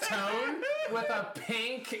darkest tone with a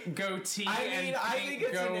pink goatee and I pink think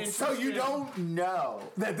it's an interesting... So you don't know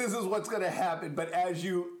that this is what's going to happen, but as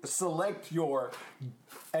you select your,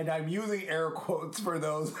 and I'm using air quotes for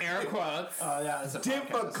those air quotes, that's a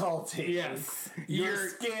difficulty. yes, Your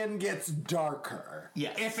skin gets darker.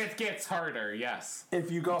 Yes. If it gets harder, yes. If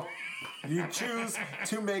you choose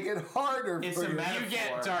to make it harder It's for a you. metaphor. You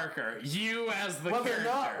get darker. You as the Well, character.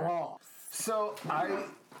 they're not wrong. So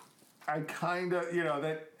I kind of,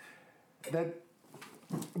 that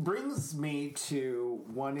brings me to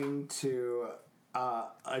wanting to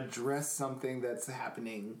address something that's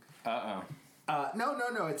happening. Uh-oh. No.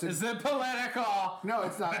 Is it political? No,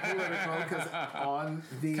 it's not political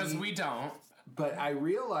Because we don't. But I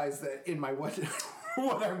realized that in my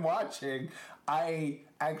what I'm watching, I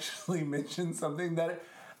actually mentioned something that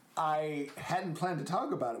I hadn't planned to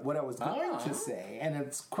talk about. What I was going to say, and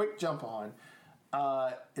it's quick jump on,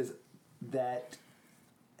 is that,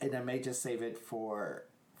 and I may just save it for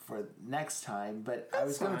next time. But I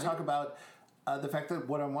was going to talk about the fact that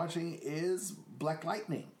what I'm watching is Black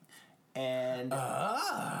Lightning. And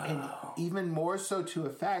even more so to a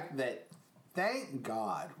fact that, thank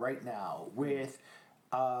God, right now, with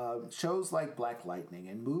shows like Black Lightning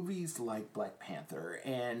and movies like Black Panther,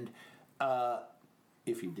 and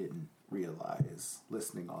if you didn't realize,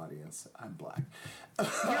 listening audience, I'm black.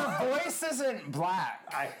 Your voice isn't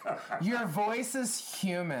black. Your voice is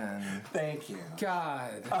human. Thank you.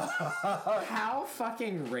 God. How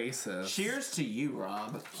fucking racist. Cheers to you,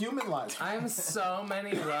 Rob. Human life. I'm so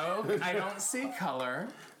many rogue. I don't see color.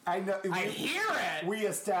 I know. I hear it. We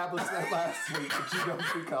established that last week that you don't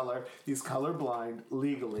see color. He's colorblind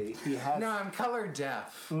legally. He has. No, I'm color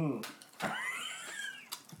deaf.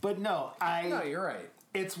 But no, No, you're right.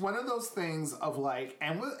 It's one of those things of like,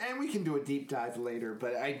 and we can do a deep dive later,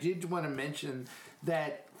 but I did want to mention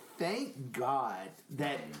that thank God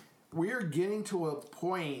that we're getting to a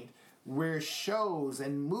point where shows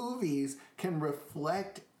and movies can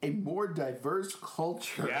reflect a more diverse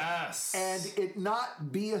culture. Yes. And it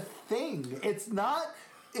not be a thing. It's not...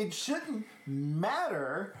 It shouldn't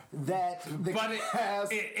matter that the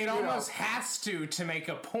cast... It almost has to make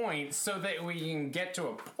a point so that we can get to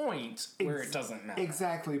a point where it doesn't matter.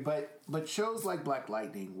 Exactly, but shows like Black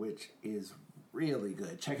Lightning, which is really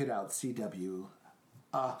good. Check it out, CW.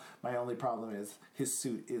 My only problem is his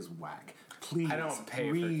suit is whack. Please I don't pay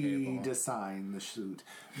for cable. redesign the suit.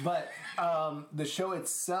 But the show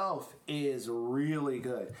itself is really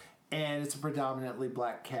good. And it's a predominantly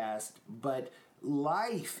black cast, but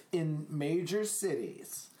life in major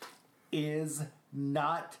cities is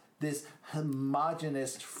not this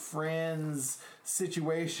homogenous Friends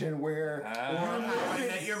situation where... Or How I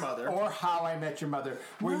Met Your Mother. Or How I Met Your Mother.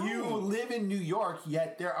 Where you live in New York,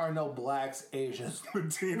 yet there are no blacks, Asians,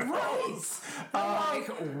 Latinos. Right!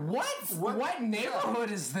 I'm like, what neighborhood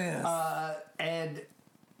is this? And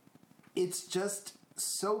it's just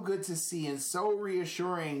so good to see and so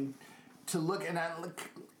reassuring to look. And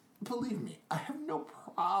believe me, I have no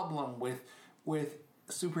problem with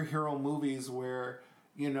superhero movies where,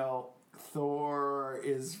 Thor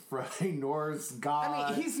is from Norse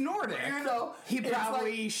god. I mean, he's Nordic. He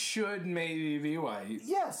probably like, should maybe be white.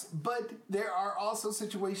 Yes, but there are also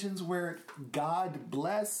situations where God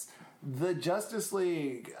bless the Justice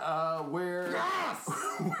League, where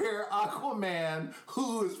Aquaman,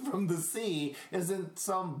 who is from the sea, isn't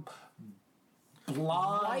some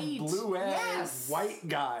blonde, blue-ass white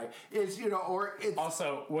guy. It's or it's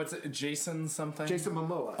also what's it? Jason something. Jason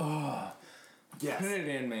Momoa. Oh. Yes. Put it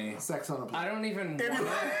in me. Sex on a plane. I don't even want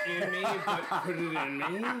it in me, but put it in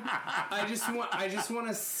me. I just want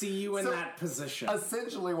to see you in that position.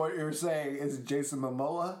 Essentially, what you're saying is Jason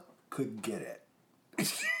Momoa could get it.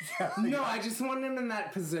 No, I just want him in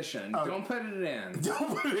that position. Okay. Don't put it in.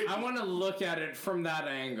 Don't put it in. I want to look at it from that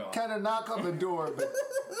angle. Kind of knock on the door, but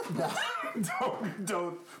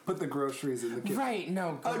don't put the groceries in the kitchen. Right?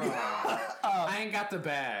 No, girl. Okay. I ain't got the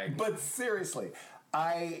bag. But seriously,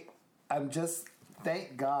 I'm just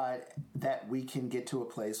thank God that we can get to a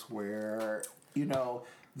place where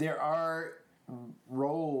there are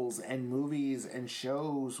roles and movies and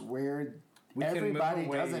shows where Everybody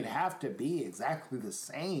doesn't have to be exactly the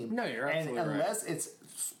same. No, you're absolutely right. And unless it's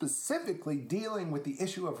specifically dealing with the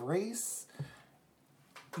issue of race,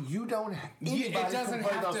 you don't. It doesn't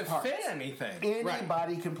have to fit anything.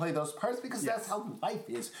 Anybody can play those parts because that's how life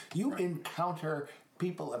is. You encounter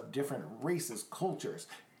people of different races, cultures,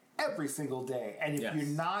 every single day, and if you're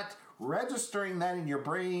not registering that in your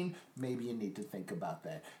brain, maybe you need to think about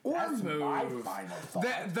that. That's my final thought.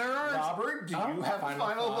 Robert, do you have a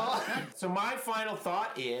final thought? So my final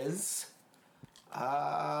thought is,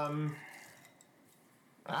 I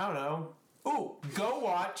don't know. Ooh, go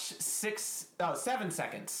watch 7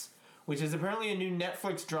 Seconds, which is apparently a new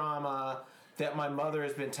Netflix drama that my mother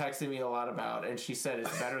has been texting me a lot about, and she said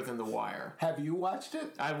it's better than The Wire. Have you watched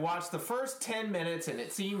it? I watched the first 10 minutes, and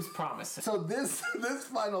it seems promising. So this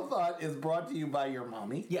final thought is brought to you by your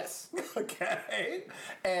mommy? Yes. Okay.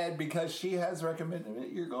 And because she has recommended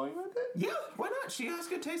it, you're going with it? Yeah, why not? She has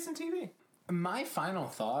good taste in TV. My final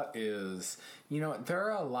thought is, there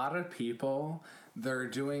are a lot of people that are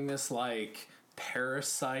doing this, like,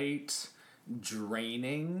 parasite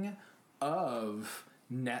draining of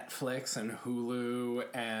Netflix and Hulu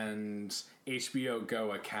and HBO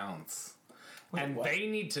Go accounts. They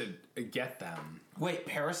need to get them. Wait,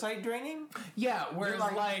 parasite draining? Yeah, whereas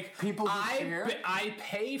people I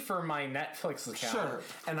pay for my Netflix account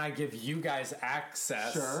and I give you guys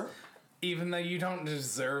access even though you don't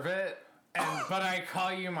deserve it. But I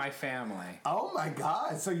call you my family. Oh my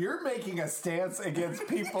God. So you're making a stance against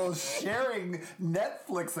people sharing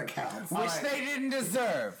Netflix accounts. Which they didn't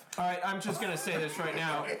deserve. All right, I'm just going to say this right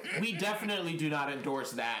now. We definitely do not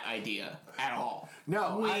endorse that idea at all.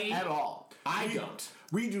 No, at all. I don't.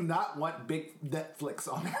 We do not want big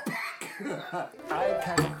Netflix on our back. I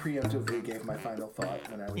kind of preemptively gave my final thought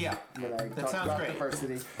when I talked about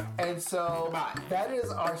diversity. And so that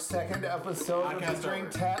is our second episode of the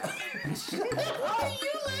Drink Tap.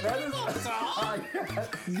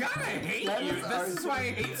 You gotta hate you. This is why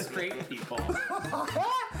I hate straight people.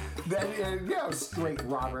 Straight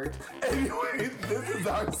Robert. Anyway, this is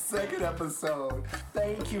our second episode.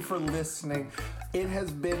 Thank you for listening. It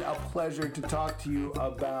has been a pleasure to talk to you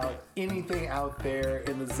about anything out there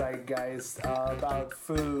in the zeitgeist, about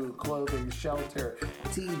food, clothing, shelter,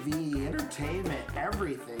 TV, entertainment,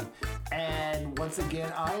 everything. And once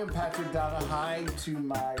again, I am Patrick Donahue. To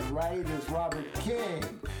my right is Robert King.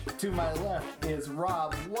 To my left is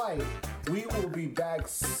Rob White. We will be back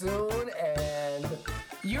soon, and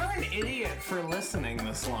you're an idiot for listening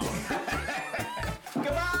this long.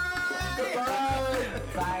 Goodbye! Goodbye!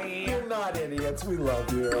 Bye! You're not idiots. We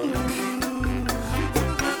love you.